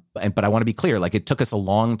 But I want to be clear, it took us a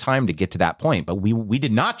long time to get to that point, but we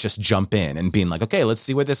did not just jump in and being like, okay, let's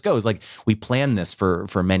see where this goes. We planned this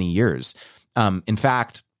for many years. In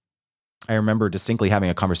fact, I remember distinctly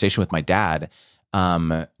having a conversation with my dad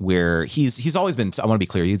where he's always been, I want to be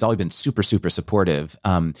clear, he's always been super, super supportive.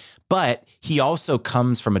 But he also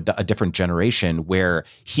comes from a different generation where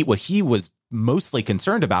what he was mostly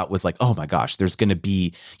concerned about was like, oh my gosh,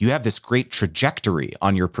 you have this great trajectory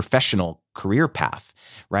on your professional career path,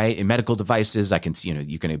 right? In medical devices, I can see,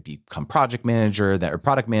 you're going to become project manager, or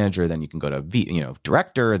product manager, then you can go to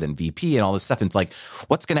director, then VP and all this stuff. And it's like,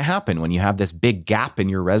 what's going to happen when you have this big gap in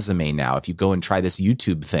your resume now? If you go and try this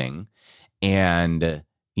YouTube thing and it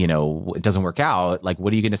doesn't work out, like,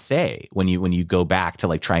 what are you going to say when you go back to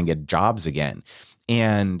like try and get jobs again?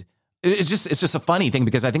 And it's just a funny thing,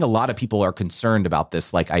 because I think a lot of people are concerned about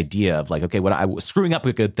this like idea of like, okay, what I was screwing up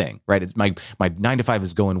a good thing, right? It's my 9 to 5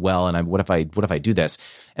 is going well, and what if I do this?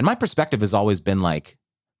 And my perspective has always been like,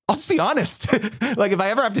 I'll just be honest. Like, if I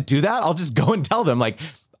ever have to do that, I'll just go and tell them like,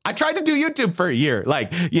 I tried to do YouTube for a year,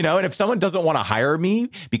 and if someone doesn't want to hire me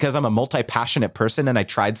because I'm a multi-passionate person and I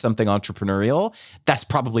tried something entrepreneurial, that's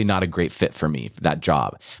probably not a great fit for me for that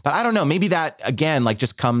job. But I don't know, maybe that again, like,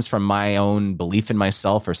 just comes from my own belief in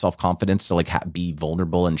myself or self-confidence to like be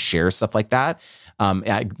vulnerable and share stuff like that.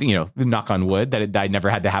 Knock on wood that I never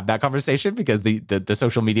had to have that conversation, because the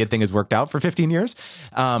social media thing has worked out for 15 years.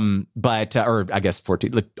 Or I guess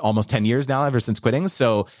 14, like almost 10 years now, ever since quitting.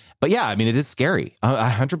 So, but yeah, I mean, it is scary.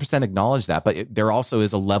 I 100% acknowledge that. But there also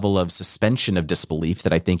is a level of suspension of disbelief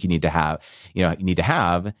that I think you need to have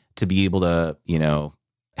to be able to,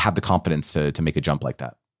 have the confidence to make a jump like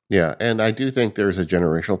that. Yeah. And I do think there's a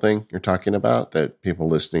generational thing you're talking about, that people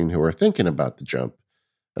listening who are thinking about the jump,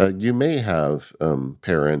 you may have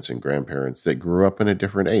parents and grandparents that grew up in a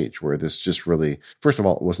different age where this just really, first of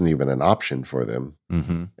all, it wasn't even an option for them.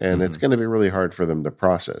 Mm-hmm. And it's going to be really hard for them to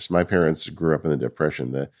process. My parents grew up in the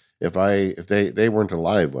Depression. That if they weren't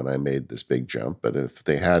alive when I made this big jump, but if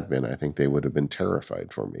they had been, I think they would have been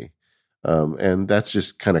terrified for me. And that's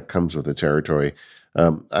just kind of comes with the territory.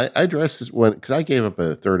 I addressed this one because I gave up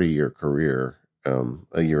a 30-year career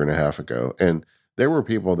a year and a half ago. And there were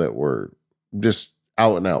people that were just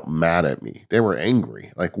out and out mad at me. They were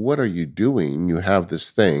angry. Like, what are you doing? You have this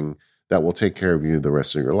thing that will take care of you the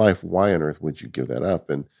rest of your life. Why on earth would you give that up?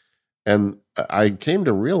 And I came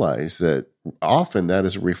to realize that often that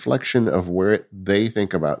is a reflection of where they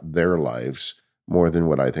think about their lives more than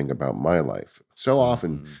what I think about my life. So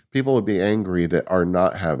often people would be angry that are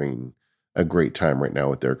not having a great time right now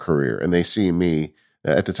with their career. And they see me,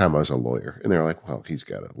 at the time I was a lawyer, and they're like, well, he's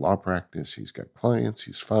got a law practice, he's got clients,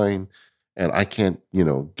 he's fine. And I can't,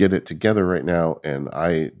 get it together right now. And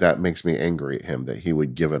that makes me angry at him that he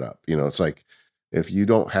would give it up. It's like, if you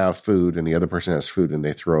don't have food and the other person has food and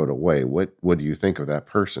they throw it away, what do you think of that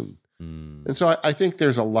person? And so I think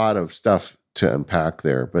there's a lot of stuff to unpack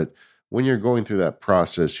there. But when you're going through that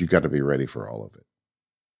process, you got to be ready for all of it.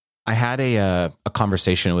 I had a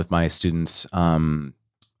conversation with my students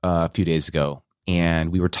a few days ago, and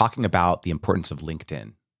we were talking about the importance of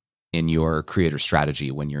LinkedIn in your creator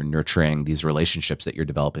strategy when you're nurturing these relationships that you're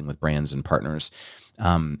developing with brands and partners.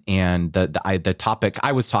 And the topic,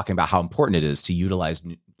 I was talking about how important it is to utilize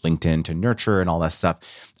LinkedIn to nurture and all that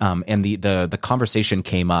stuff. And the conversation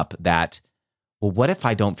came up that, well, what if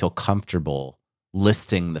I don't feel comfortable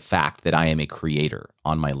listing the fact that I am a creator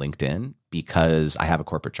on my LinkedIn because I have a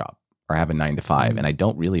corporate job or I have a 9 to 5 and I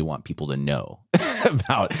don't really want people to know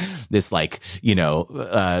about this,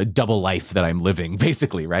 double life that I'm living,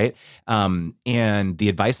 basically, right? And the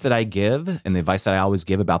advice that I give, and the advice that I always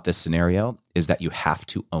give about this scenario, is that you have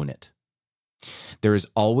to own it. There's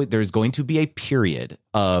going to be a period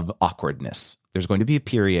of awkwardness. There's going to be a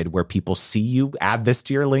period where people see you add this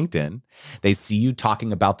to your LinkedIn. They see you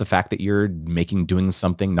talking about the fact that you're doing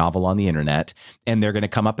something novel on the internet, and they're going to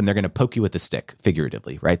come up and they're going to poke you with a stick,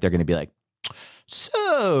 figuratively, right? They're going to be like,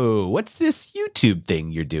 so what's this YouTube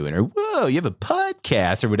thing you're doing? Or, whoa, you have a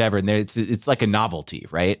podcast or whatever. And it's like a novelty,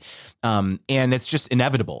 right? And it's just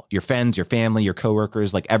inevitable. Your friends, your family, your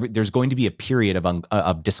coworkers, there's going to be a period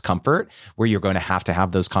of discomfort where you're going to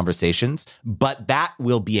have those conversations, but that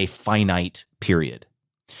will be a finite period.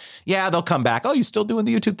 Yeah, they'll come back. Oh, you still doing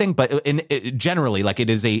the YouTube thing? But generally, it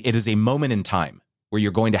is a moment in time where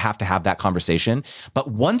you're going to have that conversation. But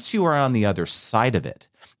once you are on the other side of it,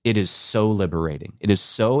 it is so liberating. It is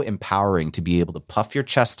so empowering to be able to puff your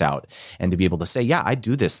chest out and to be able to say, yeah, I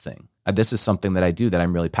do this thing. This is something that I do that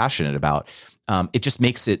I'm really passionate about. It just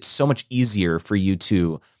makes it so much easier for you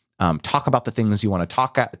to talk about the things you want to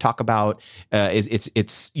talk about.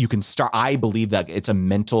 You can start. I believe that it's a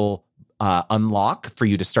mental unlock for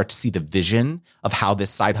you to start to see the vision of how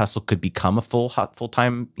this side hustle could become a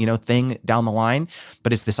full-time, thing down the line.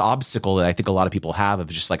 But it's this obstacle that I think a lot of people have of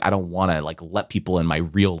just I don't want to let people in my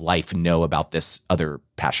real life know about this other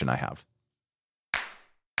passion I have.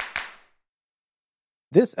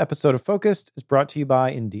 This episode of Focused is brought to you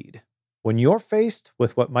by Indeed. When you're faced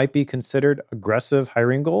with what might be considered aggressive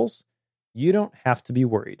hiring goals, you don't have to be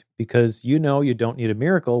worried because you know you don't need a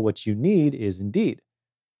miracle. What you need is Indeed.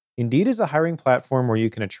 Indeed is a hiring platform where you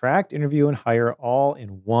can attract, interview, and hire all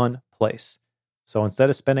in one place. So instead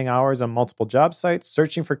of spending hours on multiple job sites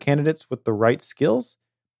searching for candidates with the right skills,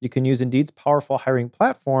 you can use Indeed's powerful hiring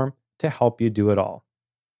platform to help you do it all.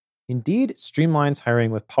 Indeed streamlines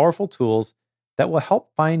hiring with powerful tools that will help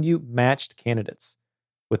find you matched candidates.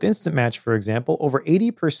 With Instant Match, for example, over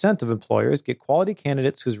 80% of employers get quality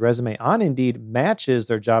candidates whose resume on Indeed matches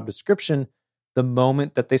their job description the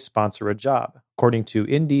moment that they sponsor a job, according to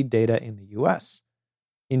Indeed data in the US.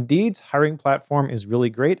 Indeed's hiring platform is really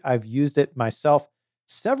great. I've used it myself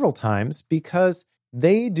several times because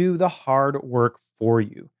they do the hard work for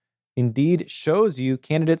you. Indeed shows you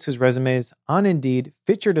candidates whose resumes on Indeed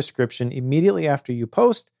fit your description immediately after you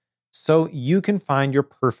post, so you can find your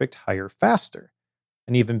perfect hire faster.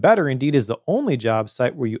 And even better, Indeed is the only job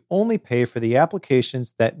site where you only pay for the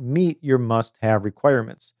applications that meet your must-have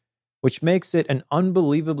requirements, which makes it an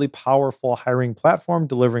unbelievably powerful hiring platform,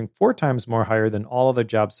 delivering 4 times more hire than all other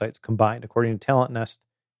job sites combined, according to Talent Nest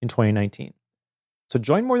in 2019. So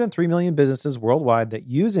join more than 3 million businesses worldwide that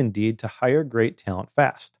use Indeed to hire great talent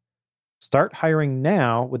fast. Start hiring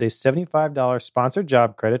now with a $75 sponsored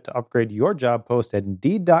job credit to upgrade your job post at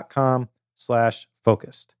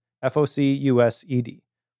Indeed.com/focused. FOCUSED.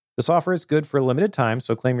 This offer is good for a limited time,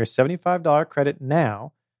 so claim your $75 credit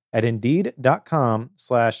now at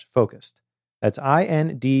Indeed.com/focused. That's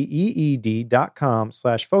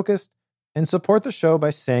INDEED.com/focused and support the show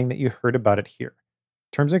by saying that you heard about it here.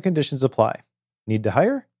 Terms and conditions apply. Need to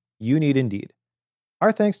hire? You need Indeed.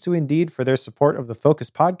 Our thanks to Indeed for their support of the Focus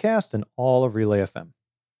podcast and all of Relay FM.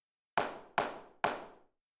 All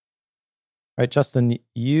right, Justin,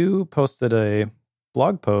 you posted a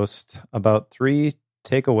blog post about 3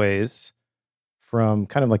 takeaways from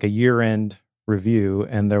kind of like a year-end review,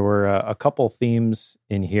 and there were a couple themes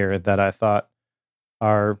in here that I thought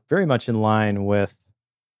are very much in line with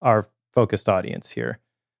our focused audience here.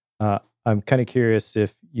 I'm kind of curious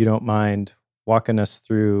if you don't mind walking us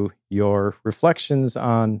through your reflections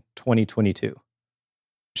on 2022.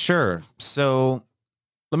 Sure. So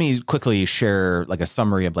let me quickly share like a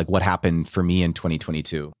summary of like what happened for me in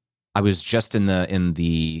 2022. I was just in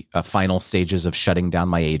the final stages of shutting down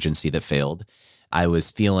my agency that failed. I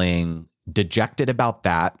was feeling dejected about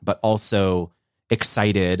that, but also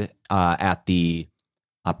excited at the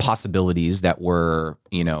possibilities that were,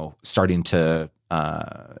 starting to,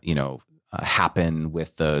 happen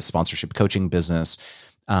with the sponsorship coaching business.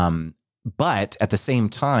 But at the same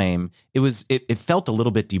time, it felt a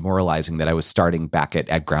little bit demoralizing that I was starting back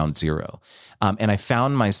at ground zero. And I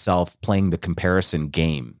found myself playing the comparison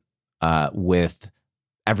game with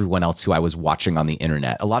everyone else who I was watching on the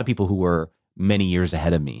internet. A lot of people who were many years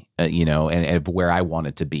ahead of me, and where I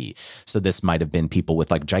wanted to be. So this might have been people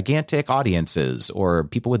with like gigantic audiences or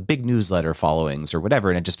people with big newsletter followings or whatever.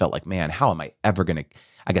 And it just felt like, man, how am I ever going to,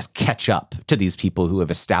 catch up to these people who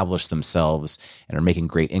have established themselves and are making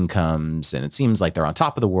great incomes? And it seems like they're on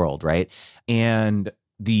top of the world, right? And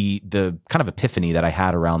the kind of epiphany that I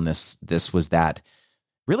had around this was that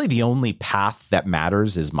really the only path that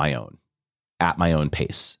matters is my own, at my own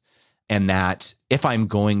pace. And that if I'm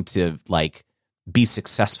going to like be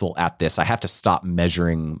successful at this, I have to stop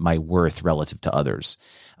measuring my worth relative to others.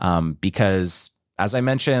 Because as I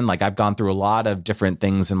mentioned, like I've gone through a lot of different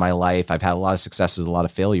things in my life. I've had a lot of successes, a lot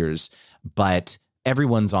of failures, but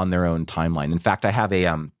everyone's on their own timeline. In fact, I have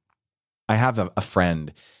a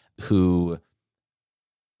friend who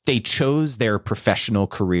they chose their professional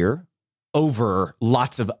career over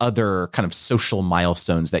lots of other kind of social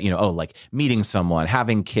milestones that, like meeting someone,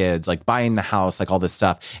 having kids, like buying the house, like all this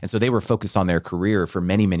stuff. And so they were focused on their career for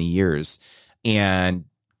many, many years and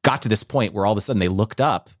got to this point where all of a sudden they looked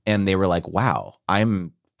up and they were like, wow,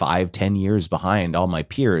 I'm 5-10 years behind all my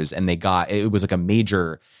peers. And it was like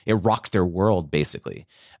it rocked their world basically.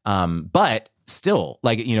 But still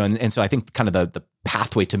like, and so I think kind of the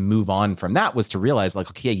pathway to move on from that was to realize like,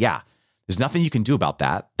 okay, yeah, there's nothing you can do about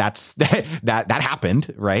that. That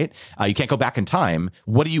happened, right? You can't go back in time.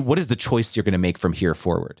 What is the choice you're going to make from here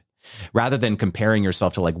forward? Rather than comparing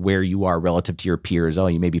yourself to like where you are relative to your peers. Oh,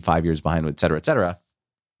 you may be 5 years behind, et cetera, et cetera.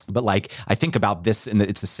 But like, I think about this and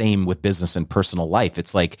it's the same with business and personal life.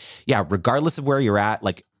 It's like, yeah, regardless of where you're at,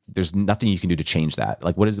 like there's nothing you can do to change that.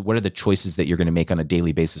 Like what are the choices that you're going to make on a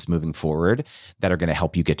daily basis moving forward that are going to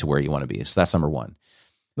help you get to where you want to be? So that's number one.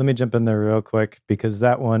 Let me jump in there real quick because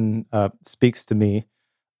that one speaks to me.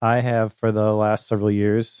 I have for the last several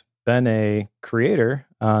years been a creator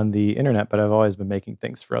on the internet, but I've always been making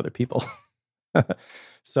things for other people.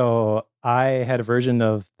 So I had a version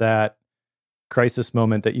of that crisis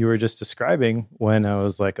moment that you were just describing when I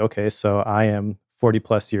was like, okay, so I am 40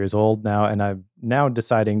 plus years old now, and I'm now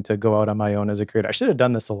deciding to go out on my own as a creator. I should have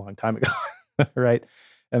done this a long time ago, right?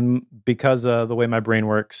 And because of the way my brain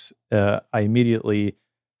works, I immediately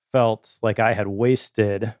felt like I had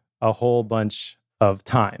wasted a whole bunch of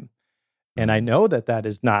time. And I know that that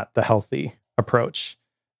is not the healthy approach.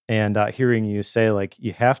 And hearing you say, like,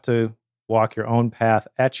 you have to walk your own path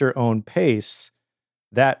at your own pace,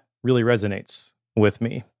 that really resonates with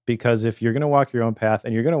me. Because if you're going to walk your own path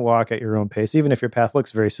and you're going to walk at your own pace, even if your path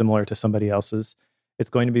looks very similar to somebody else's, it's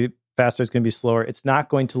going to be faster, it's going to be slower. It's not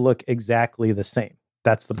going to look exactly the same.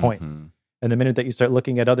 That's the point. Mm-hmm. And the minute that you start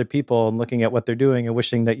looking at other people and looking at what they're doing and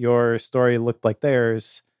wishing that your story looked like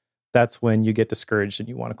theirs, that's when you get discouraged and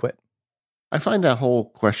you want to quit. I find that whole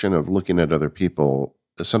question of looking at other people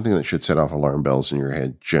is something that should set off alarm bells in your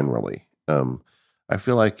head generally. I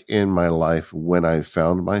feel like in my life, when I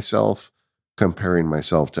found myself comparing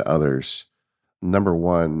myself to others, number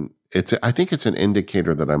one, I think it's an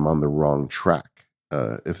indicator that I'm on the wrong track,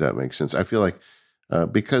 if that makes sense. I feel like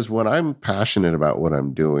because when I'm passionate about what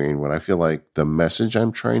I'm doing, when I feel like the message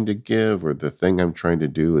I'm trying to give or the thing I'm trying to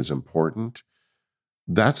do is important,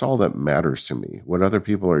 that's all that matters to me. What other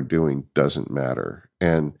people are doing doesn't matter.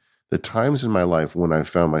 And the times in my life when I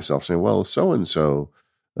found myself saying, well, so-and-so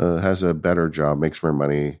has a better job, makes more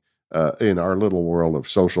money. In our little world of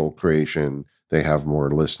social creation, they have more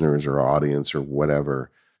listeners or audience or whatever.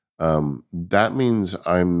 That means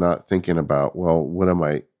I'm not thinking about, well, what am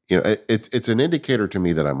I, it's an indicator to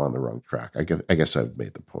me that I'm on the wrong track. I guess I've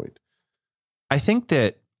made the point. I think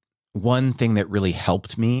that one thing that really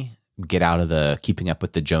helped me get out of the keeping up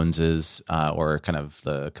with the Joneses or kind of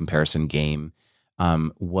the comparison game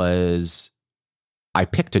was I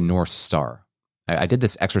picked a North Star. I did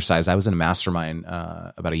this exercise. I was in a mastermind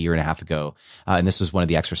about a year and a half ago. And this was one of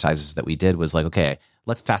the exercises that we did was like, okay,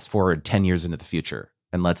 let's fast forward 10 years into the future.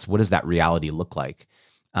 And what does that reality look like?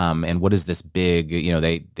 And what is this big,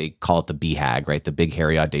 they call it the BHAG, right? The big,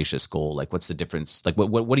 hairy, audacious goal. Like, what's the difference? Like,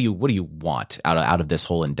 what do you want out of this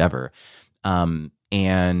whole endeavor?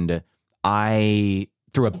 And I,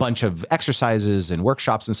 through a bunch of exercises and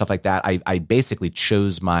workshops and stuff like that, I basically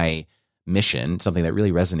chose my mission, something that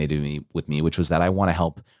really resonated with me, which was that I want to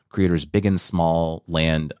help creators big and small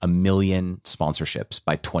land 1 million sponsorships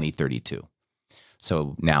by 2032.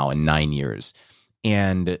 So now in 9 years.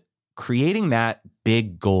 And creating that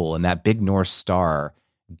big goal and that big North Star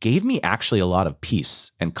gave me actually a lot of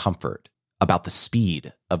peace and comfort about the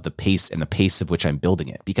speed of the pace and the pace of which I'm building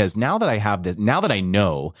it. Because now that I have this, now that I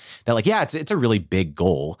know that, like, yeah, it's a really big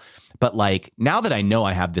goal, but like now that I know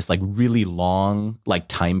I have this like really long like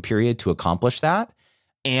time period to accomplish that,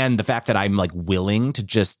 and the fact that I'm like willing to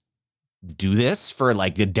just do this for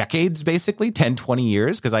like the decades, basically 10, 20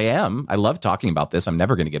 years, because I love talking about this. I'm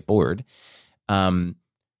never going to get bored.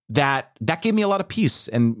 That gave me a lot of peace.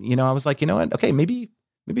 And, I was like, you know what? Okay, maybe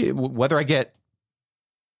whether I get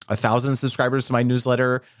 1,000 subscribers to my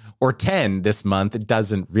newsletter or 10 this month, it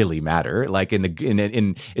doesn't really matter. Like it's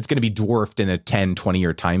going to be dwarfed in a 10, 20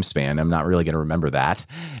 year time span. I'm not really going to remember that.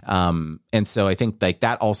 And so I think like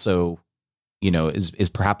that also, is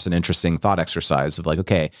perhaps an interesting thought exercise of like,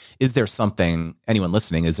 okay, is there something, anyone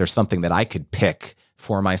listening, is there something that I could pick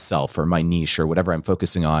for myself or my niche or whatever I'm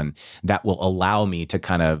focusing on that will allow me to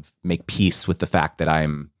kind of make peace with the fact that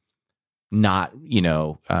I'm not,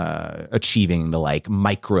 achieving the like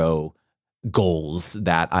micro goals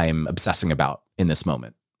that I'm obsessing about in this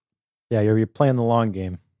moment. Yeah, you're playing the long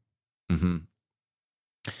game. Mm-hmm.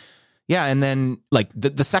 Yeah, and then like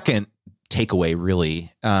the second takeaway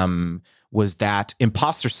really was that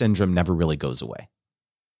imposter syndrome never really goes away.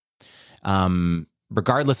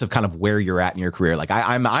 Regardless of kind of where you're at in your career, like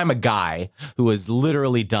I'm a guy who has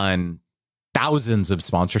literally done thousands of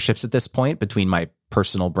sponsorships at this point between my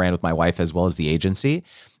personal brand with my wife as well as the agency.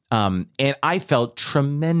 And I felt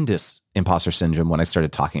tremendous imposter syndrome when I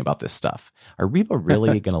started talking about this stuff. Are people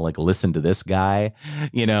really going to like listen to this guy?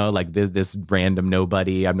 Like this random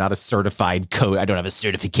nobody. I'm not a certified coach. I don't have a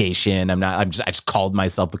certification. I just called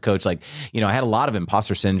myself a coach. Like, I had a lot of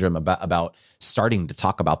imposter syndrome about starting to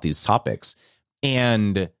talk about these topics.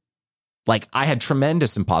 And like I had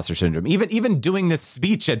tremendous imposter syndrome, even doing this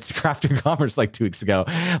speech at Craft and Commerce like 2 weeks ago.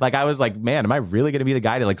 Like I was like, man, am I really going to be the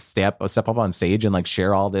guy to like step up on stage and like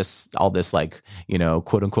share all this like,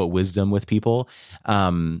 quote unquote wisdom with people?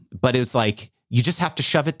 But it's like, you just have to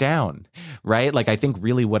shove it down, right? Like I think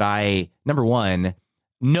really number one,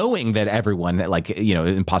 knowing that everyone, like,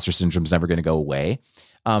 imposter syndrome is never going to go away.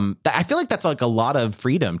 I feel like that's like a lot of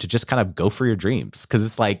freedom to just kind of go for your dreams, because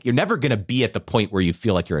it's like you're never going to be at the point where you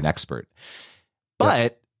feel like you're an expert.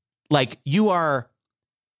 But like, you are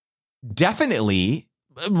definitely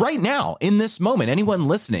right now in this moment, anyone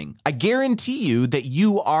listening, I guarantee you that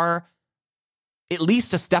you are at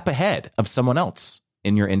least a step ahead of someone else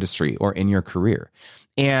in your industry or in your career.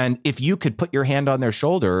 And if you could put your hand on their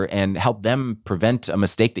shoulder and help them prevent a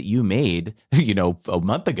mistake that you made, a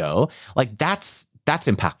month ago, like that's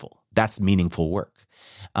impactful. That's meaningful work.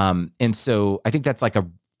 And so I think that's like a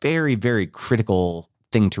very, very critical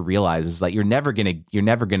thing to realize, is like you're never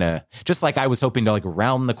gonna, just like I was hoping to like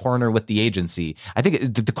round the corner with the agency. I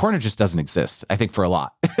think the corner just doesn't exist. I think for a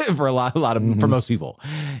lot of, for most people.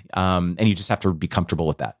 And you just have to be comfortable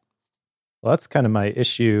with that. Well, that's kind of my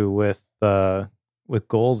issue with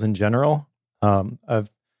goals in general. I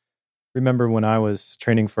remember when I was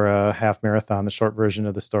training for a half marathon, the short version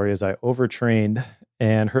of the story is I overtrained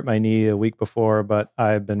and hurt my knee a week before, but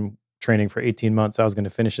I've been training for 18 months. I was going to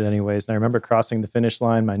finish it anyways. And I remember crossing the finish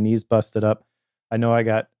line, my knees busted up. I know I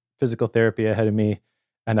got physical therapy ahead of me,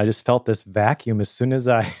 and I just felt this vacuum as soon as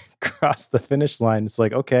I crossed the finish line. It's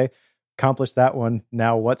like, okay, accomplished that one.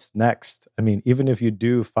 Now what's next? I mean, even if you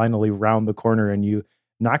do finally round the corner and you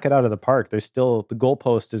knock it out of the park, there's still, the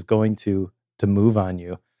goalpost is going to move on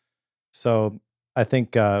you. So I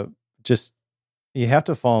think just you have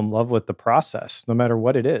to fall in love with the process, no matter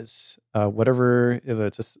what it is. Whatever, if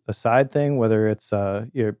it's a side thing, whether it's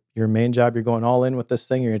your main job, you're going all in with this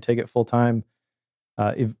thing, you're going to take it full time.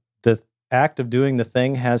 If the act of doing the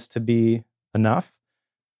thing has to be enough.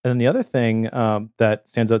 And then the other thing that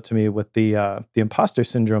stands out to me with the imposter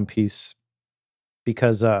syndrome piece,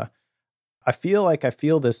 because I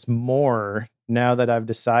feel this more now that I've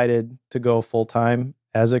decided to go full time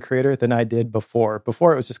as a creator than I did before.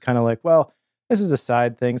 Before it was just kind of like, well, this is a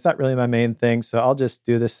side thing. It's not really my main thing. So I'll just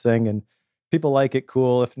do this thing, and people like it,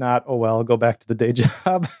 cool. If not, oh well, I'll go back to the day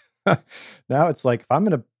job. Now it's like, if I'm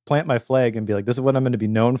going to plant my flag and be like, this is what I'm going to be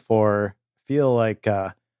known for, I feel like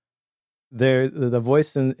the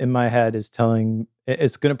voice in my head is telling,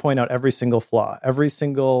 it's going to point out every single flaw, every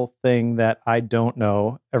single thing that I don't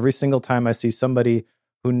know. Every single time I see somebody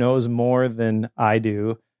who knows more than I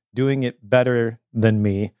do, doing it better than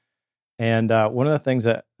me. And one of the things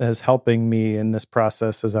that is helping me in this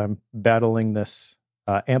process as I'm battling this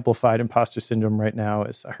amplified imposter syndrome right now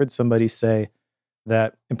is I heard somebody say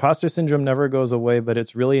that imposter syndrome never goes away, but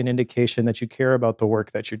it's really an indication that you care about the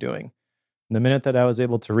work that you're doing. And the minute that I was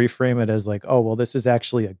able to reframe it as like, oh, well, this is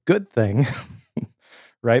actually a good thing,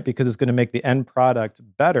 right? Because it's going to make the end product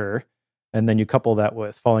better. And then you couple that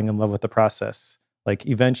with falling in love with the process. Like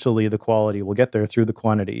eventually the quality will get there through the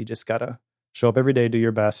quantity. You just got to show up every day, do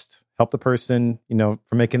your best, help the person,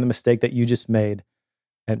 for making the mistake that you just made,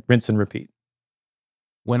 and rinse and repeat.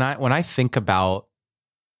 When I think about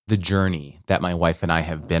the journey that my wife and I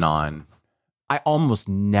have been on, I almost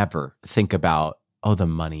never think about, oh, the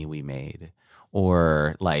money we made,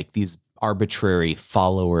 or like these arbitrary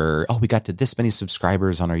we got to this many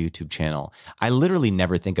subscribers on our YouTube channel. I literally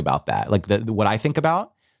never think about that. Like what I think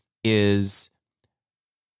about is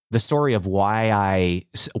the story of why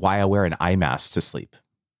I wear an eye mask to sleep.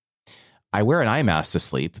 I wear an eye mask to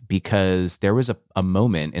sleep because there was a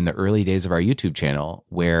moment in the early days of our YouTube channel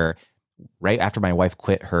where right after my wife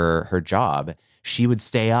quit her job, she would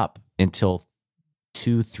stay up until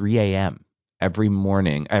 2, 3 a.m. every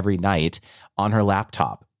morning, every night on her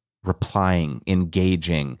laptop, replying,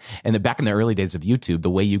 engaging. And back in the early days of YouTube, the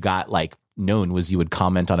way you got like known was you would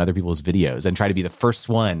comment on other people's videos and try to be the first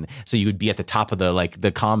one. So you would be at the top of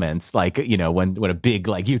the comments, like, when a big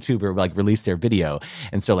like YouTuber like released their video.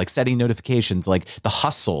 And so like setting notifications, like the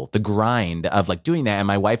hustle, the grind of like doing that. And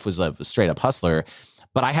my wife was a straight up hustler,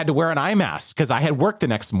 but I had to wear an eye mask because I had work the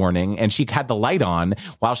next morning, and she had the light on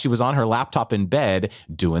while she was on her laptop in bed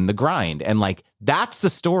doing the grind. And like, that's the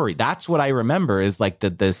story. That's what I remember is like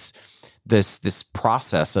this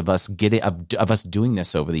process of us of us doing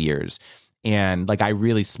this over the years. And like, I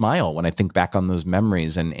really smile when I think back on those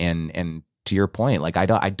memories, and to your point, like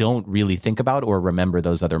I don't really think about or remember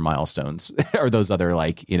those other milestones or those other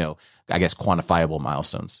like, I guess quantifiable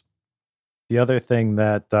milestones. The other thing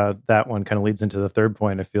that that one kind of leads into the third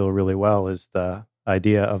point I feel really well is the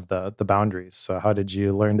idea of the boundaries. So how did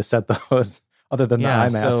you learn to set those other than the eye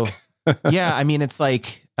mask? Yeah, I mean, it's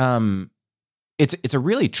like it's a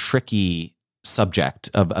really tricky subject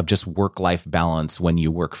of just work-life balance when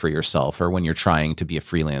you work for yourself or when you're trying to be a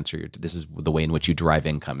freelancer. This is the way in which you derive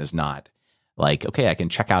income, is not like, okay, I can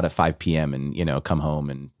check out at 5 p.m. and, come home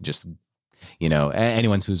and just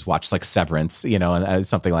anyone who's watched like Severance, and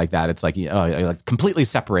something like that, it's like, I like completely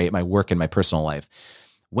separate my work and my personal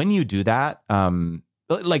life. When you do that,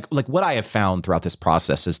 like what I have found throughout this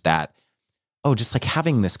process is that, just like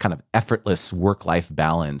having this kind of effortless work-life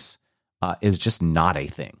balance is just not a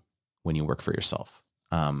thing when you work for yourself,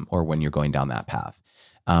 or when you're going down that path.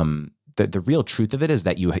 The real truth of it is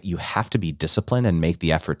that you have to be disciplined and make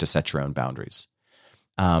the effort to set your own boundaries.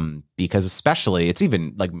 Because especially, it's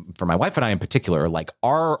even like for my wife and I in particular, like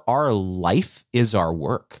our life is our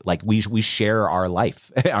work. Like we share our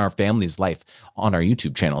life, our family's life on our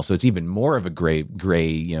YouTube channel. So it's even more of a gray,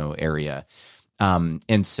 area.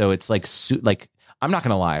 And so it's like I'm not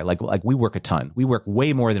going to lie, like we work a ton. We work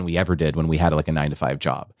way more than we ever did when we had like a 9-to-5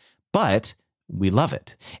 job, but we love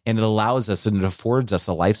it. And it allows us and it affords us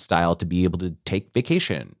a lifestyle to be able to take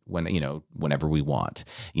vacation whenever we want,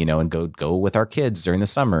 and go with our kids during the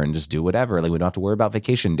summer and just do whatever. Like we don't have to worry about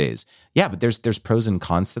vacation days. Yeah. But there's pros and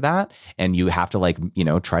cons to that. And you have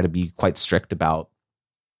to try to be quite strict about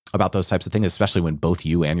those types of things, especially when both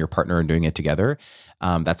you and your partner are doing it together.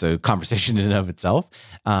 That's a conversation in and of itself.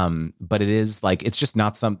 But it is like, it's just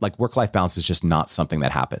not work-life balance is just not something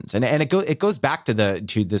that happens. And it goes back to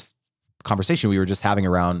this conversation we were just having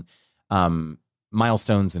around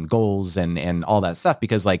milestones and goals and all that stuff,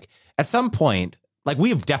 because like at some point, like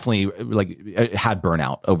we've definitely had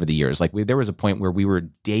burnout over the years. Like there was a point where we were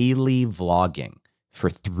daily vlogging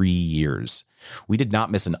for 3 years. We did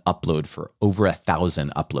not miss an upload for over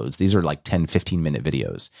 1,000 uploads. These are like 10, 15-minute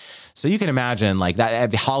videos. So you can imagine like that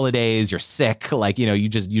at the holidays, you're sick, like, you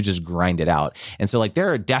just grind it out. And so like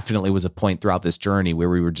there definitely was a point throughout this journey where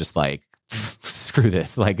we were just like, screw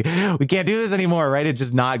this. Like we can't do this anymore. Right. It's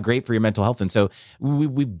just not great for your mental health. And so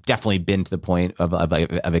we've definitely been to the point of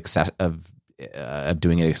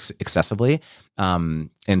doing it excessively.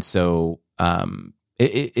 And so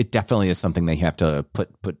it definitely is something that you have to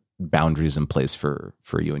put boundaries in place for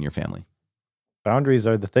you and your family. Boundaries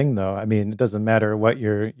are the thing, though. I mean, it doesn't matter what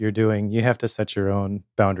you're doing. You have to set your own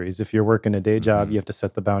boundaries. If you're working a day job, you have to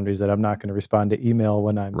set the boundaries that I'm not going to respond to email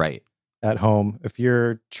when I'm right at home. If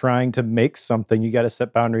you're trying to make something, you got to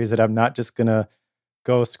set boundaries that I'm not just going to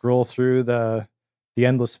go scroll through the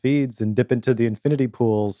endless feeds and dip into the infinity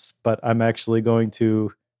pools, but I'm actually going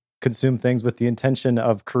to consume things with the intention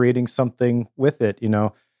of creating something with it.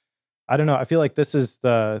 I don't know. I feel like this is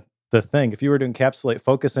the thing. If you were to encapsulate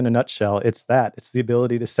focus in a nutshell, it's the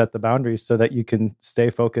ability to set the boundaries so that you can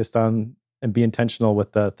stay focused on and be intentional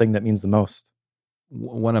with the thing that means the most.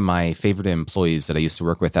 One of my favorite employees that I used to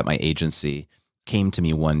work with at my agency came to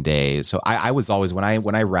me one day. So I was always, I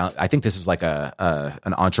think this is like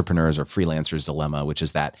an entrepreneur's or freelancer's dilemma, which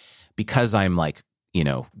is that because I'm like,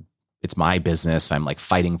 it's my business, I'm like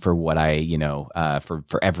fighting for what for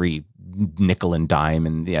every nickel and dime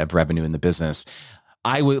and revenue in the business.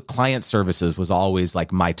 Client services was always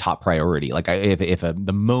like my top priority. Like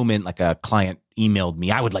the moment like a client emailed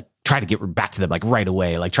me, I would like try to get back to them like right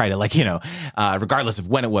away, like try to regardless of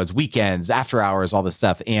when it was, weekends, after hours, all this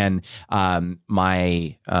stuff. And one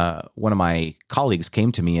of my colleagues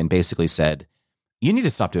came to me and basically said, you need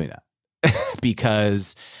to stop doing that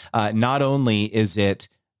because not only is it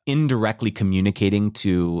indirectly communicating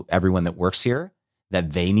to everyone that works here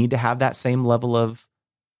that they need to have that same level of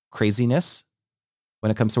craziness when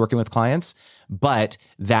it comes to working with clients, but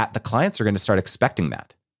that the clients are going to start expecting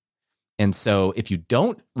that. And so if you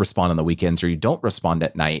don't respond on the weekends or you don't respond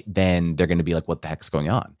at night, then they're going to be like, what the heck's going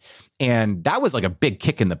on? And that was like a big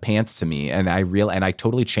kick in the pants to me. And I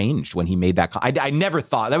totally changed when he made that. I never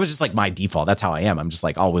thought that was just like my default. That's how I am. I'm just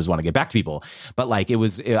like, always want to get back to people. But like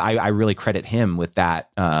I really credit him with that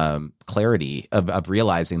clarity of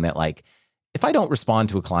realizing that like, if I don't respond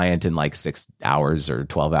to a client in like 6 hours or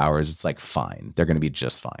 12 hours, it's like, fine, they're going to be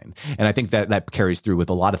just fine. And I think that carries through with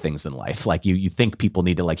a lot of things in life. Like you think people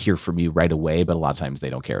need to like hear from you right away, but a lot of times they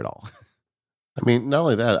don't care at all. I mean, not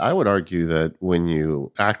only that, I would argue that when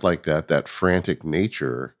you act like that frantic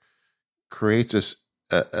nature creates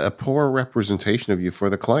a poor representation of you for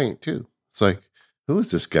the client too. It's like, who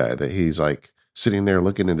is this guy that he's like sitting there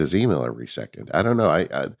looking at his email every second? I don't know.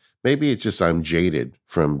 I maybe it's just I'm jaded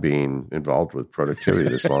from being involved with productivity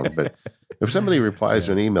this long. But if somebody replies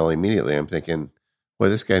to an email immediately, I'm thinking,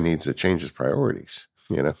 well, this guy needs to change his priorities,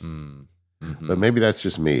 Mm-hmm. But maybe that's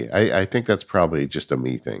just me. I think that's probably just a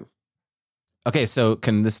me thing. Okay, so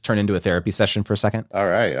can this turn into a therapy session for a second? All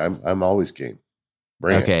right, I'm always game.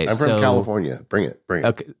 Bring it. I'm from California. Bring it.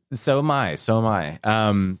 Okay, so am I.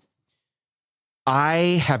 I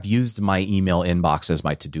have used my email inbox as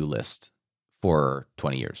my to-do list for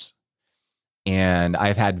 20 years. And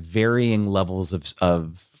I've had varying levels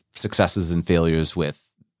of successes and failures with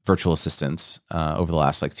virtual assistants over the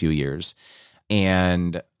last like few years.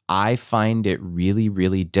 And I find it really,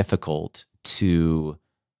 really difficult to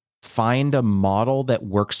find a model that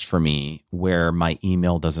works for me where my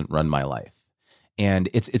email doesn't run my life. And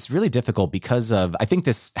it's really difficult because of, I think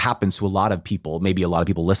this happens to a lot of people, maybe a lot of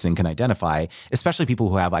people listening can identify, especially people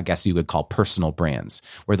who have, I guess you would call personal brands,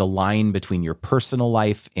 where the line between your personal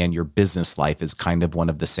life and your business life is kind of one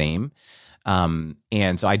of the same.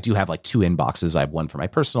 And so I do have like two inboxes. I have one for my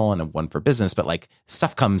personal and one for business, but like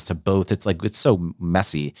stuff comes to both. It's like, it's so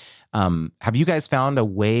messy. Have you guys found a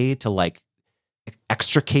way to like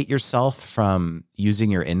extricate yourself from using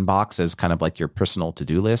your inbox as kind of like your personal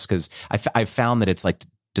to-do list? Because I've found that it's like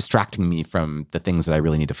distracting me from the things that I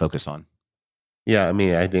really need to focus on. Yeah, I mean,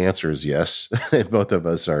 the answer is yes. Both of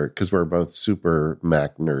us are, because we're both super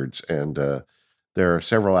Mac nerds, and there are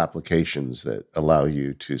several applications that allow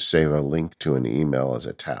you to save a link to an email as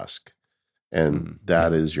a task. And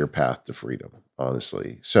that is your path to freedom,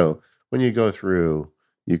 honestly. So when you go through,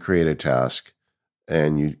 you create a task,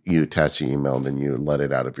 and you attach the email, and then you let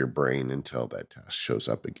it out of your brain until that task shows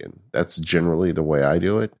up again. That's generally the way I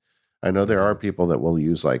do it. I know there are people that will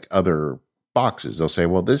use like other boxes. They'll say,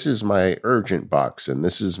 well, this is my urgent box, and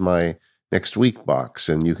this is my next week box,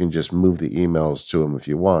 and you can just move the emails to them if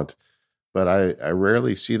you want. But I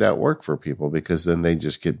rarely see that work for people, because then they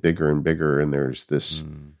just get bigger and bigger, and there's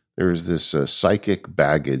this psychic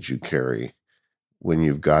baggage you carry when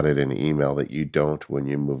you've got it in email that you don't when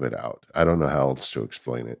you move it out. I don't know how else to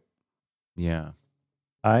explain it. Yeah.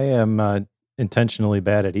 I am intentionally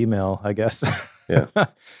bad at email, I guess.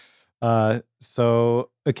 Yeah. So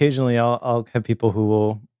occasionally I'll have people who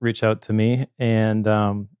will reach out to me, and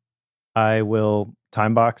I will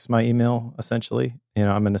time box my email, essentially. You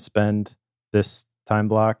know, I'm going to spend this time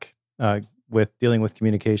block with dealing with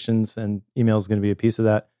communications, and email is going to be a piece of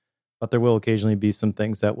that. But there will occasionally be some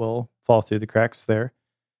things that will fall through the cracks there.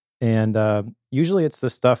 And usually it's the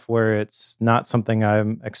stuff where it's not something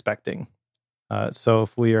I'm expecting. So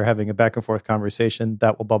if we are having a back and forth conversation,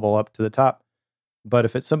 that will bubble up to the top. But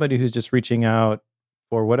if it's somebody who's just reaching out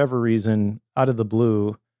for whatever reason out of the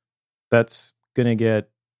blue, that's going to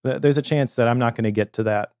there's a chance that I'm not going to get to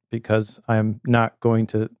that, because I'm not going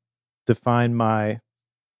to define my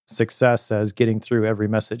success as getting through every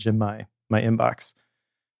message in my inbox.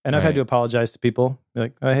 And I've had to apologize to people,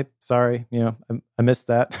 like, oh, hey, sorry, you know, I missed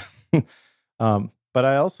that. But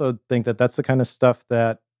I also think that that's the kind of stuff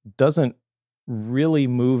that doesn't really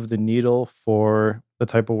move the needle for the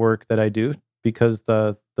type of work that I do, because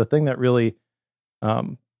the thing that really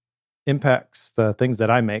impacts the things that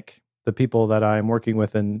I make, the people that I'm working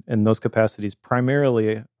with in those capacities,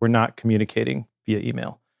 primarily we're not communicating via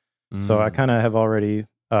email. So I kind of have already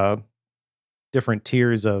different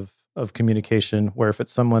tiers of communication, where if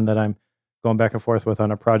it's someone that I'm going back and forth with on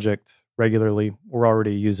a project regularly, we're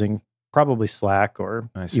already using probably Slack or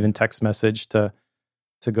even text message to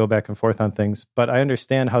go back and forth on things. But I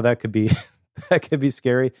understand how that could be that could be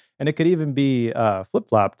scary, and it could even be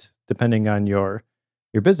flip-flopped depending on your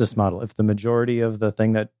business model. If the majority of the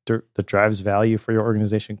thing that drives value for your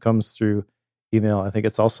organization comes through email, I think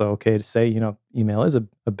it's also okay to say, you know, email is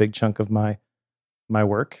a big chunk of my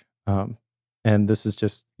work. And this is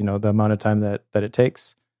just, you know, the amount of time that it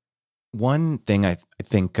takes. One thing I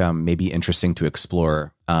think may be interesting to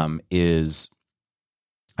explore is,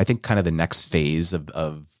 I think, kind of the next phase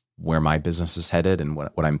of where my business is headed, and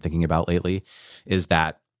what I'm thinking about lately is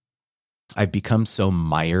that I've become so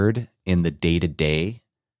mired in the day-to-day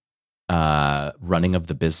running of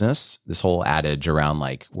the business, this whole adage around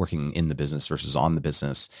like working in the business versus on the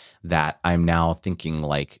business, that I'm now thinking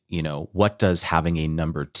like, you know, what does having a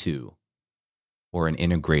number two or an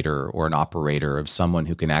integrator or an operator of someone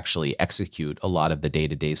who can actually execute a lot of the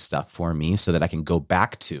day-to-day stuff for me, so that I can go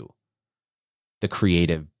back to the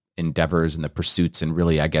creative endeavors and the pursuits, and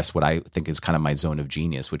really, I guess, what I think is kind of my zone of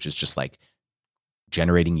genius, which is just like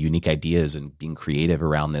generating unique ideas and being creative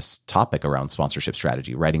around this topic, around sponsorship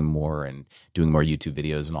strategy, writing more and doing more YouTube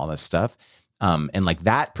videos and all that stuff. And like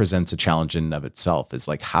that presents a challenge in and of itself, is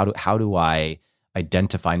like, how do I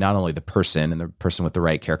identify not only the person and the person with the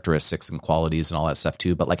right characteristics and qualities and all that stuff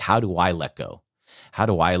too, but like, how do I let go? How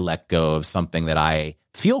do I let go of something that I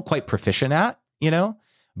feel quite proficient at, you know,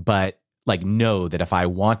 but like know that if I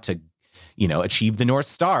want to, you know, achieve the North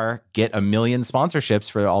Star, get 1 million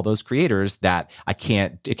sponsorships for all those creators, that it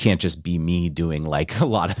can't just be me doing like a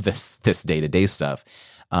lot of this day-to-day stuff.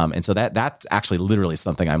 And so that's actually literally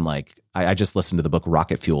something I'm like, I just listened to the book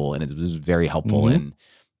Rocket Fuel, and it was very helpful in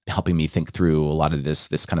helping me think through a lot of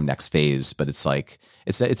this kind of next phase. But it's like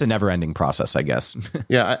it's a never ending process, I guess.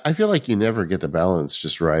 Yeah, I feel like you never get the balance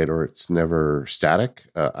just right, or it's never static.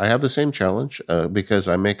 I have the same challenge because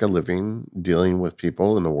I make a living dealing with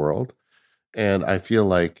people in the world. And I feel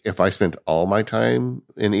like if I spent all my time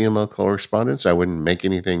in email correspondence, I wouldn't make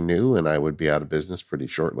anything new and I would be out of business pretty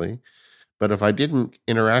shortly. But if I didn't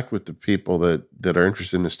interact with the people that are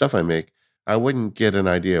interested in the stuff I make, I wouldn't get an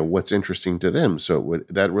idea of what's interesting to them. So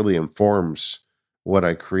that really informs what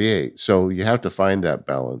I create. So you have to find that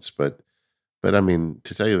balance. But I mean,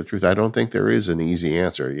 to tell you the truth, I don't think there is an easy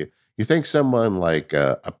answer. You think someone like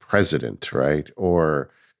a president, right? Or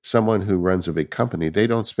someone who runs a big company, they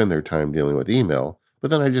don't spend their time dealing with email. But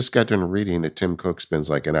then I just got done reading that Tim Cook spends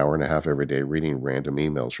like an hour and a half every day reading random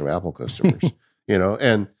emails from Apple customers,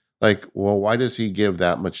 and like, well, why does he give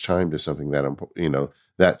that much time to something that,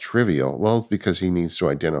 that trivial? Well, it's because he needs to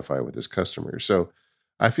identify with his customers. So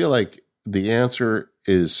I feel like the answer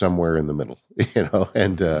is somewhere in the middle,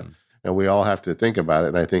 and we all have to think about it.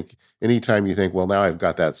 And I think anytime you think, well, now I've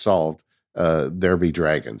got that solved, there be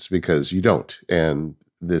dragons, because you don't. And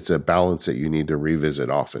it's a balance that you need to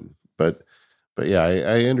revisit often. But yeah,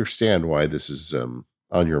 I understand why this is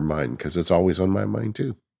on your mind, because it's always on my mind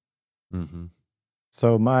too. Mm-hmm.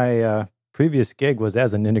 So my previous gig was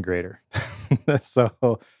as an integrator.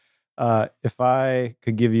 So if I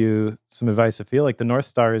could give you some advice, I feel like the North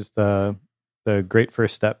Star is the great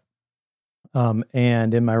first step.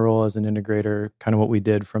 And in my role as an integrator, kind of what we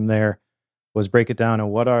did from there was break it down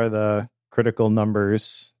and what are the critical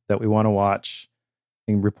numbers that we want to watch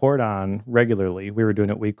and report on regularly. We were doing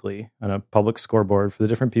it weekly on a public scoreboard for the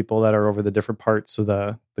different people that are over the different parts of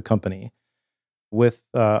the company, with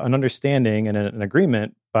an understanding and an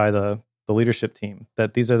agreement by the leadership team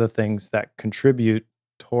that these are the things that contribute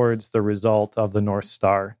towards the result of the North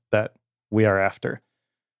Star that we are after.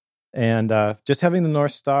 And just having the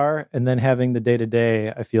North Star and then having the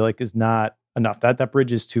day-to-day, I feel like, is not enough. That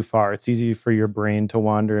bridge is too far. It's easy for your brain to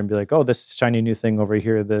wander and be like, oh, this shiny new thing over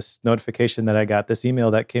here, this notification that I got, this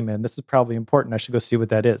email that came in, this is probably important. I should go see what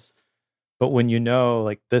that is. But when you know,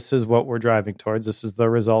 like, this is what we're driving towards, this is the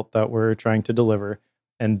result that we're trying to deliver,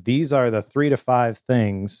 and these are the 3 to 5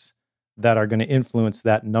 things that are going to influence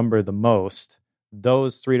that number the most,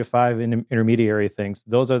 those 3 to 5 intermediary things,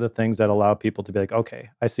 those are the things that allow people to be like, okay,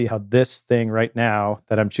 I see how this thing right now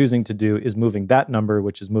that I'm choosing to do is moving that number,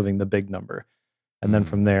 which is moving the big number. And then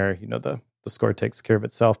from there, the score takes care of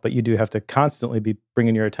itself. But you do have to constantly be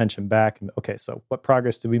bringing your attention back. And, okay, so what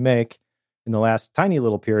progress did we make in the last tiny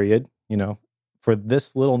little period, for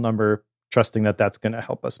this little number, trusting that that's going to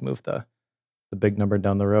help us move the big number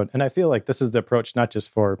down the road. And I feel like this is the approach, not just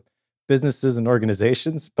for businesses and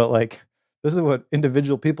organizations, but like, this is what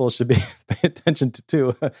individual people should be paying attention to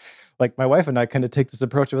too. Like my wife and I kind of take this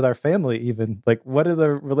approach with our family, even like, what are the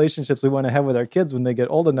relationships we want to have with our kids when they get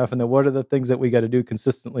old enough? And then what are the things that we got to do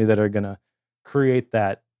consistently that are going to create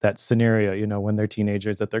that scenario, when they're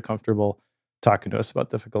teenagers, that they're comfortable talking to us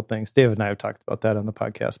about difficult things. David and I have talked about that on the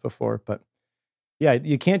podcast before, but yeah,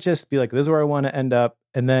 you can't just be like, this is where I want to end up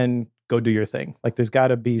and then go do your thing. Like there's got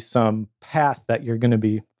to be some path that you're going to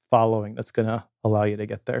be following that's going to allow you to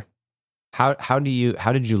get there. How did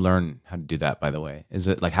you learn how to do that, by the way? Is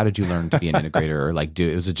it like, how did you learn to be an integrator, or like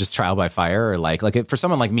was it just trial by fire, or like for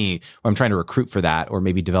someone like me, where I'm trying to recruit for that, or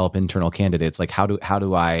maybe develop internal candidates, like how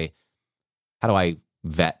do I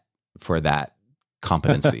vet for that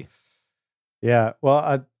competency? Yeah,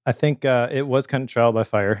 well, I think it was kind of trial by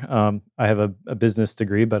fire. I have a business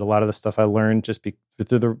degree, but a lot of the stuff I learned just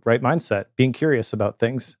through the right mindset, being curious about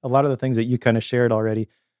things. A lot of the things that you kind of shared already,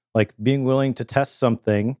 like being willing to test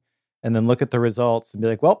something and then look at the results and be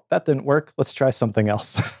like, well, that didn't work. Let's try something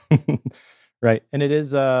else. Right. And it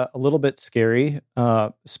is a little bit scary,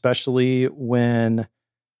 especially when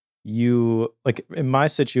you, like in my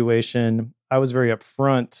situation, I was very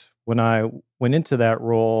upfront when I went into that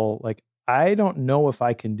role. Like, I don't know if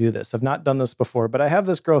I can do this. I've not done this before, but I have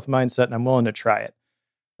this growth mindset and I'm willing to try it.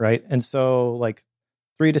 Right. And so like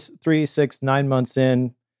 3, 6, 9 months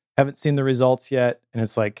in, haven't seen the results yet. And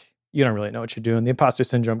it's like, you don't really know what you're doing. The imposter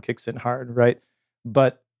syndrome kicks in hard, right?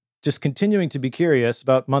 But just continuing to be curious,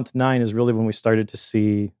 about month 9 is really when we started to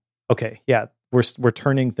see, okay, yeah, we're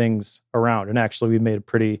turning things around. And actually we made a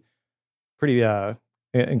pretty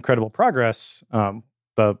incredible progress.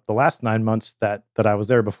 The last 9 months that I was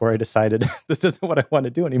there before I decided this isn't what I want to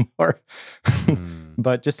do anymore.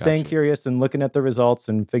 But just staying curious and looking at the results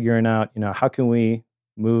and figuring out, how can we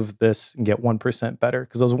move this and get 1% better?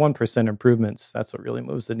 Because those 1% improvements, that's what really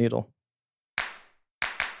moves the needle.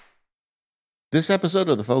 This episode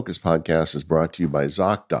of the Focus Podcast is brought to you by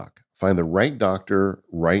ZocDoc. Find the right doctor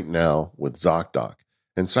right now with ZocDoc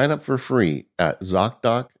and sign up for free at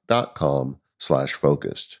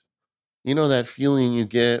ZocDoc.com/focused. You know that feeling you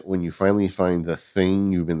get when you finally find the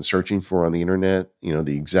thing you've been searching for on the internet? You know,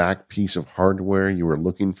 the exact piece of hardware you were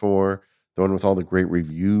looking for, the one with all the great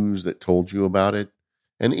reviews that told you about it.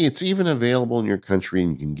 And it's even available in your country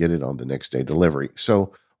and you can get it on the next day delivery.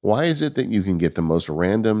 So why is it that you can get the most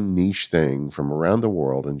random niche thing from around the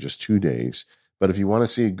world in just 2 days? But if you want to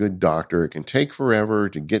see a good doctor, it can take forever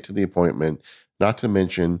to get to the appointment. Not to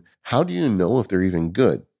mention, how do you know if they're even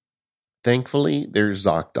good? Thankfully, there's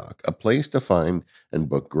ZocDoc, a place to find and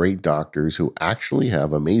book great doctors who actually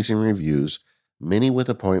have amazing reviews, many with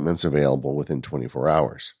appointments available within 24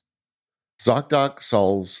 hours. ZocDoc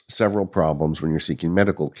solves several problems when you're seeking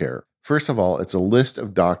medical care. First of all, it's a list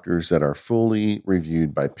of doctors that are fully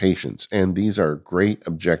reviewed by patients, and these are great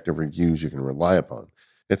objective reviews you can rely upon.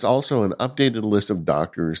 It's also an updated list of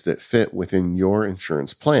doctors that fit within your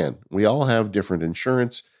insurance plan. We all have different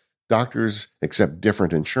insurance. Doctors accept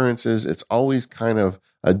different insurances. It's always kind of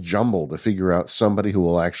a jumble to figure out somebody who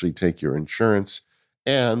will actually take your insurance.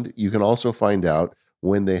 And you can also find out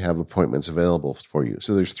when they have appointments available for you.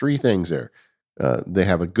 So there's 3 things there. They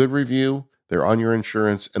have a good review, they're on your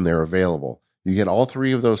insurance, and they're available. You get all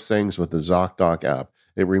 3 of those things with the ZocDoc app.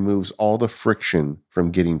 It removes all the friction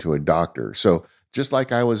from getting to a doctor. So just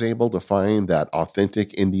like I was able to find that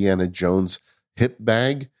authentic Indiana Jones hip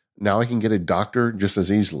bag, now I can get a doctor just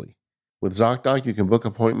as easily. With ZocDoc, you can book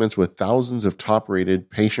appointments with thousands of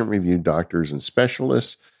top-rated, patient-reviewed doctors and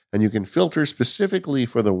specialists, and you can filter specifically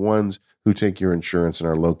for the ones who take your insurance and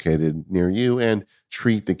are located near you and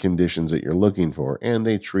treat the conditions that you're looking for, and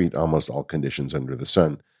they treat almost all conditions under the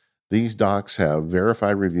sun. These docs have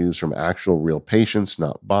verified reviews from actual real patients,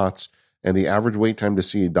 not bots, and the average wait time to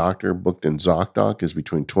see a doctor booked in ZocDoc is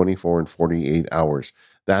between 24 and 48 hours.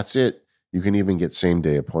 That's it. You can even get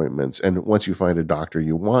same-day appointments. And once you find a doctor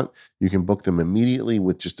you want, you can book them immediately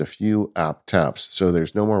with just a few app taps. So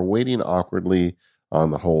there's no more waiting awkwardly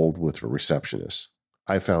on the hold with a receptionist.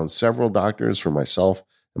 I found several doctors for myself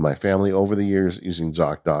and my family over the years using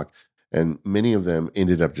ZocDoc, and many of them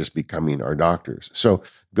ended up just becoming our doctors. So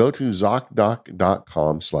go to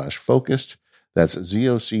ZocDoc.com/focused. That's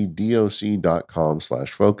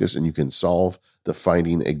ZocDoc.com/focus, and you can solve the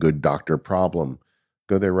finding a good doctor problem.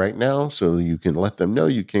 Go there right now so you can let them know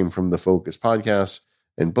you came from the Focus podcast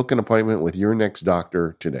and book an appointment with your next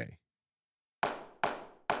doctor today.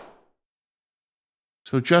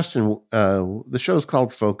 So, Justin, the show's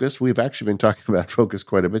called Focus. We've actually been talking about focus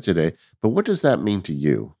quite a bit today, but what does that mean to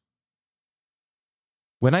you?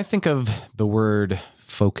 When I think of the word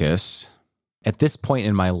focus, at this point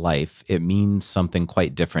in my life, it means something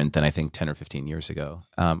quite different than I think 10 or 15 years ago,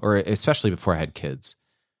 or especially before I had kids.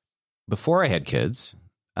 Before I had kids,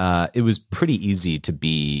 it was pretty easy to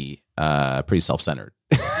be pretty self-centered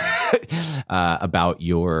about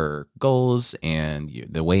your goals and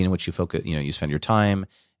the way in which you focus. You spend your time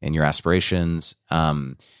and your aspirations.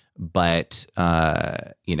 But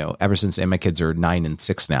ever since, and my kids are 9 and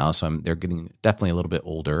 6 now, so they're getting definitely a little bit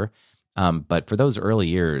older. But for those early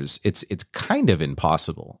years, it's kind of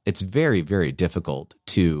impossible. It's very, very difficult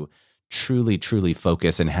to truly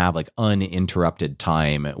focus and have like uninterrupted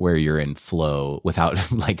time where you're in flow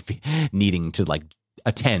without like needing to like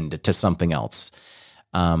attend to something else.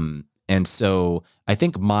 And so I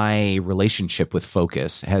think my relationship with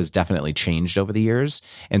focus has definitely changed over the years.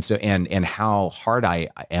 And so, and how hard I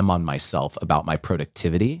am on myself about my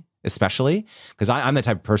productivity, especially because I'm the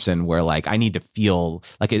type of person where like, I need to feel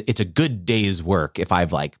like it's a good day's work if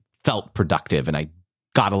I've like felt productive and I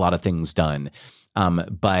got a lot of things done.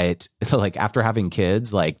 But like after having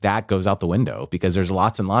kids, like that goes out the window because there's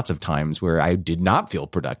lots and lots of times where I did not feel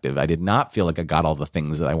productive. I did not feel like I got all the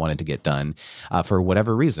things that I wanted to get done for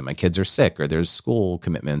whatever reason. My kids are sick or there's school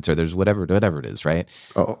commitments or there's whatever it is, right?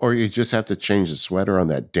 Or you just have to change the sweater on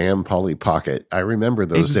that damn Polly Pocket. I remember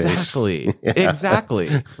those days. Exactly.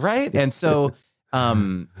 Right. And so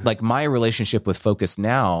like my relationship with focus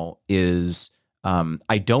now is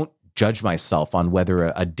I don't judge myself on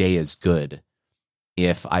whether a day is good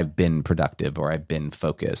if I've been productive or I've been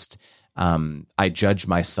focused. I judge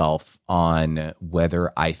myself on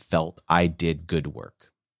whether I felt I did good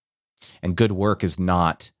work. And good work is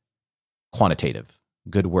not quantitative.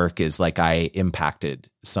 Good work is like I impacted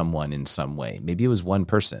someone in some way. Maybe it was one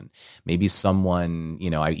person. Maybe someone,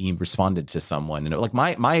 I responded to someone. And like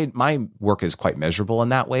my work is quite measurable in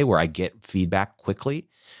that way where I get feedback quickly.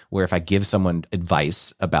 Where if I give someone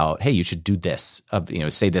advice about, hey, you should do this,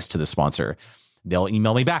 say this to the sponsor, they'll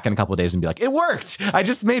email me back in a couple of days and be like, it worked. I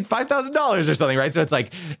just made $5,000 or something. Right. So it's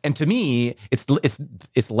like, and to me,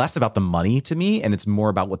 it's less about the money to me. And it's more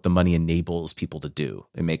about what the money enables people to do.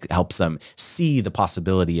 It helps them see the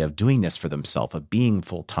possibility of doing this for themselves, of being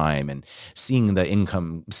full time and seeing the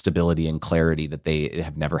income stability and clarity that they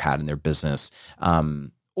have never had in their business.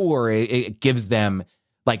 Or it gives them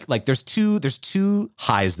like there's two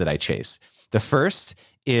highs that I chase. The first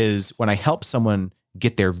is when I help someone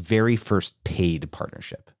get their very first paid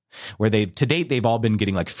partnership, where to date they've all been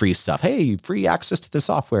getting like free stuff. Hey, free access to the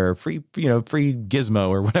software, free gizmo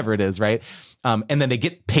or whatever it is, right? And then they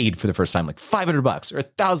get paid for the first time, like $500 or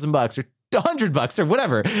 $1,000 or $100 or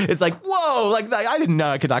whatever. It's like, whoa, like I didn't know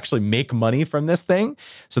I could actually make money from this thing.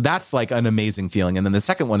 So that's like an amazing feeling. And then the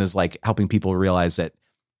second one is like helping people realize that,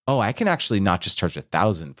 oh, I can actually not just charge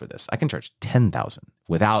 $1,000 for this. I can charge $10,000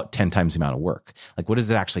 without 10 times the amount of work. Like, what does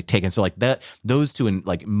it actually take? And so like those two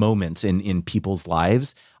like moments in people's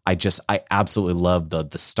lives, I absolutely love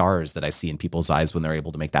the stars that I see in people's eyes when they're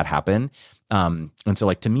able to make that happen. And so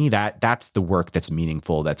like, to me, that's the work that's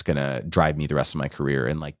meaningful, that's going to drive me the rest of my career.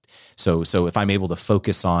 And like, so if I'm able to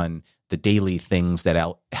focus on the daily things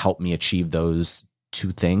that help me achieve those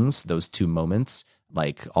two things, those two moments,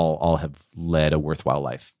 like I'll have led a worthwhile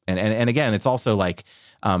life. And again, it's also like,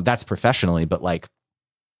 that's professionally, but like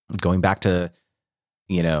going back to,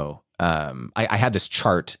 I had this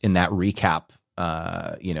chart in that recap,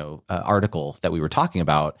 article that we were talking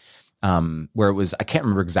about, where it was, I can't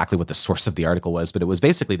remember exactly what the source of the article was, but it was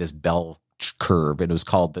basically this bell curve. And it was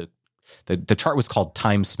called the chart was called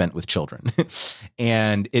Time Spent with Children.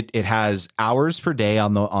 And it has hours per day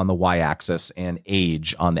on the y-axis and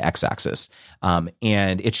age on the x-axis. And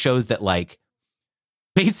it shows that like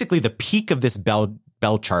basically the peak of this bell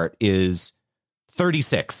chart is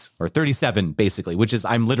 36 or 37, basically, which is,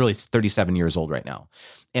 I'm literally 37 years old right now.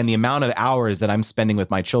 And the amount of hours that I'm spending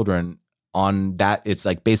with my children on that, it's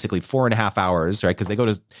like basically 4.5 hours, right? Because they go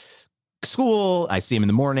to school, I see them in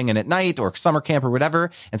the morning and at night, or summer camp or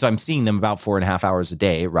whatever. And so I'm seeing them about 4.5 hours a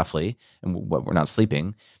day, roughly. And we're not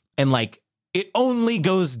sleeping. And like, it only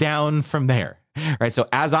goes down from there, right? So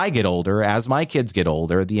as I get older, as my kids get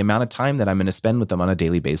older, the amount of time that I'm going to spend with them on a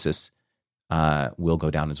daily basis will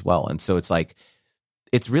go down as well. And so it's like,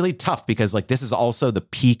 it's really tough because like, this is also the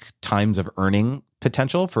peak times of earning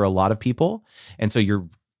potential for a lot of people. And so you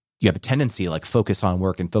have a tendency to like focus on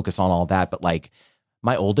work and focus on all that. But like,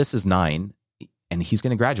 my oldest is 9 and he's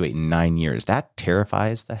going to graduate in 9 years. That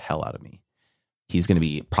terrifies the hell out of me. He's going to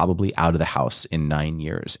be probably out of the house in 9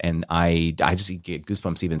 years. And I just get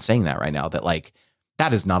goosebumps even saying that right now, that like,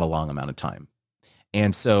 that is not a long amount of time.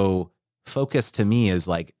 And so focus to me is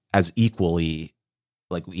like as equally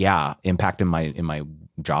like, yeah, impact in my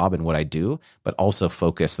job and what I do, but also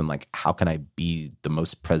focus on like, how can I be the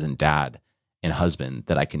most present dad and husband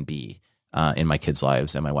that I can be in my kids'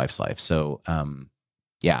 lives and my wife's life. So,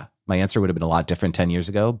 yeah, my answer would have been a lot different 10 years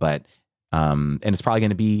ago, but, and it's probably going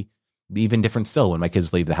to be even different still when my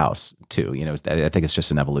kids leave the house too. I think it's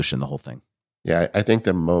just an evolution, the whole thing. Yeah. I think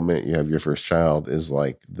the moment you have your first child is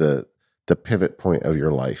like the pivot point of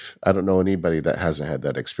your life. I don't know anybody that hasn't had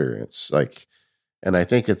that experience. Like, and I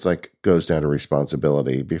think it's like goes down to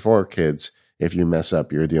responsibility. Before kids, if you mess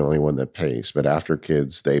up, you're the only one that pays. But after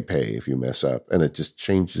kids, they pay if you mess up. And it just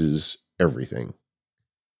changes everything.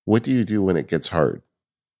 What do you do when it gets hard?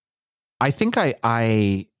 I think I'm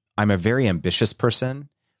a very ambitious person.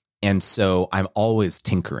 And so I'm always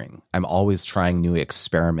tinkering. I'm always trying new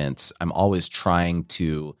experiments. I'm always trying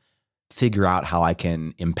to figure out how I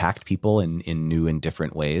can impact people in new and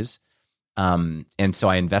different ways. And so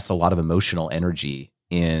I invest a lot of emotional energy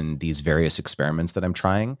in these various experiments that I'm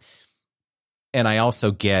trying. And I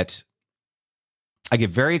also get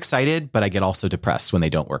very excited, but I get also depressed when they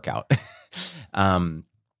don't work out.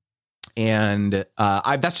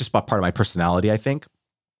 That's just part of my personality, I think.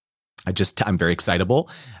 I'm very excitable.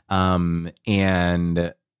 And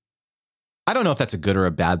I don't know if that's a good or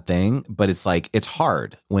a bad thing, but it's like, it's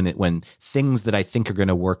hard when things that I think are going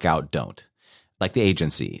to work out don't. Like the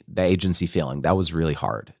agency feeling, that was really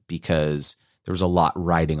hard because there was a lot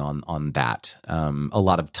riding on that. A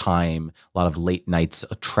lot of time, a lot of late nights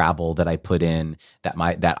of travel that I put in that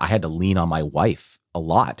I had to lean on my wife a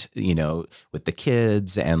lot, with the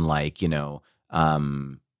kids and like,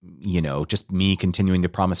 just me continuing to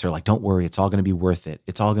promise her like, don't worry, it's all going to be worth it.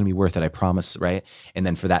 It's all going to be worth it. I promise. Right. And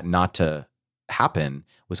then for that not to happen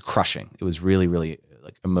was crushing. It was really, really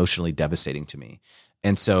like emotionally devastating to me.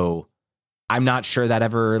 And so I'm not sure that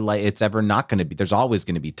it's ever not going to be, there's always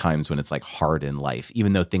going to be times when it's like hard in life,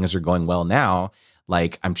 even though things are going well now.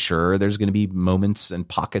 Like I'm sure there's going to be moments and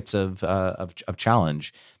pockets of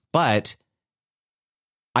challenge, but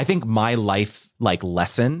I think my life like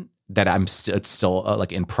lesson that it's still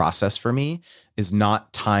like in process for me is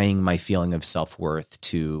not tying my feeling of self-worth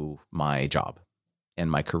to my job and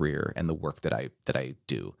my career and the work that I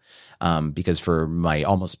do. Because for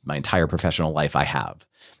almost my entire professional life I have.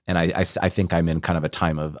 And I think I'm in kind of a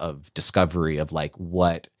time of discovery of like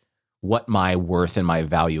what my worth and my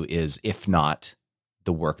value is, if not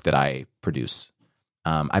the work that I produce.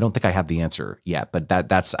 I don't think I have the answer yet, but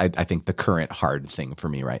that's I think the current hard thing for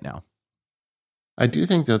me right now. I do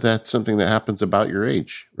think that that's something that happens about your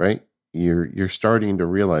age, right? You're starting to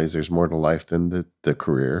realize there's more to life than the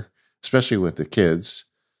career, especially with the kids.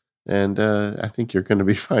 And I think you're going to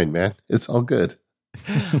be fine, man. It's all good.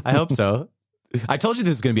 I hope so. I told you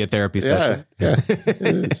this is going to be a therapy session. Yeah, it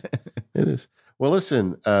is. It is. Well,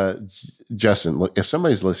 listen, Justin, if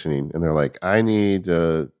somebody's listening and they're like, I need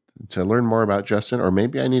to learn more about Justin, or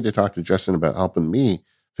maybe I need to talk to Justin about helping me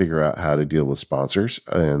figure out how to deal with sponsors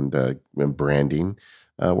and branding,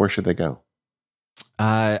 where should they go?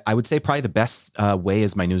 I would say probably the best way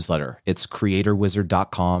is my newsletter. It's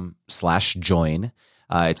creatorwizard.com/join.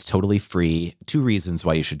 It's totally free. 2 reasons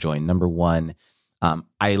why you should join. Number 1,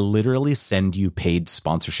 I literally send you paid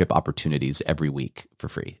sponsorship opportunities every week for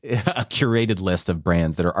free. A curated list of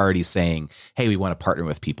brands that are already saying, hey, we want to partner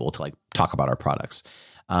with people to like talk about our products.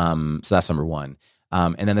 So that's number 1.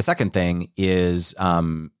 And then the second thing is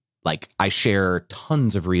like I share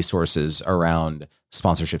tons of resources around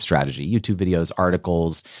sponsorship strategy, YouTube videos,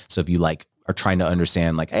 articles. So if you like are trying to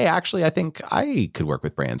understand like, hey, actually, I think I could work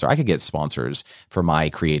with brands or I could get sponsors for my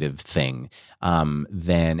creative thing.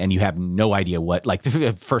 And you have no idea what, like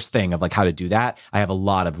the first thing of like how to do that. I have a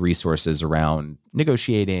lot of resources around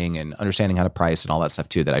negotiating and understanding how to price and all that stuff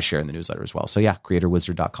too, that I share in the newsletter as well. So yeah,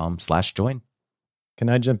 creatorwizard.com/join. Can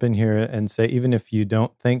I jump in here and say, even if you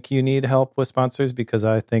don't think you need help with sponsors, because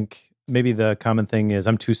I think maybe the common thing is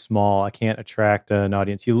I'm too small, I can't attract an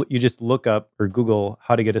audience. You just look up or Google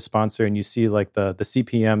how to get a sponsor and you see like the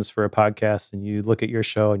CPMs for a podcast and you look at your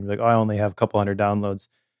show and you're like, oh, I only have a couple hundred downloads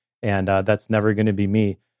and that's never going to be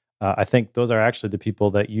me. I think those are actually the people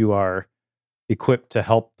that you are equipped to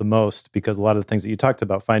help the most, because a lot of the things that you talked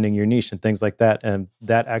about, finding your niche and things like that, and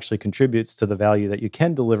that actually contributes to the value that you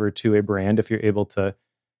can deliver to a brand if you're able to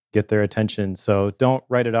get their attention. So don't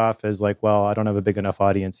write it off as like, well, I don't have a big enough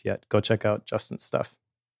audience yet. Go check out Justin's stuff.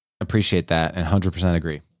 Appreciate that and 100%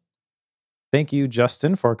 agree. Thank you,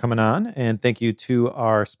 Justin, for coming on. And thank you to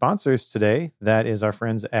our sponsors today. That is our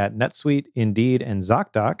friends at NetSuite, Indeed, and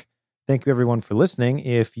ZocDoc. Thank you, everyone, for listening.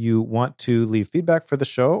 If you want to leave feedback for the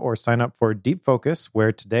show or sign up for Deep Focus,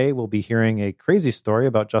 where today we'll be hearing a crazy story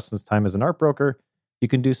about Justin's time as an art broker, you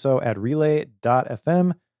can do so at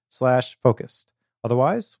relay.fm/focused.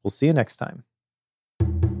 Otherwise, we'll see you next time.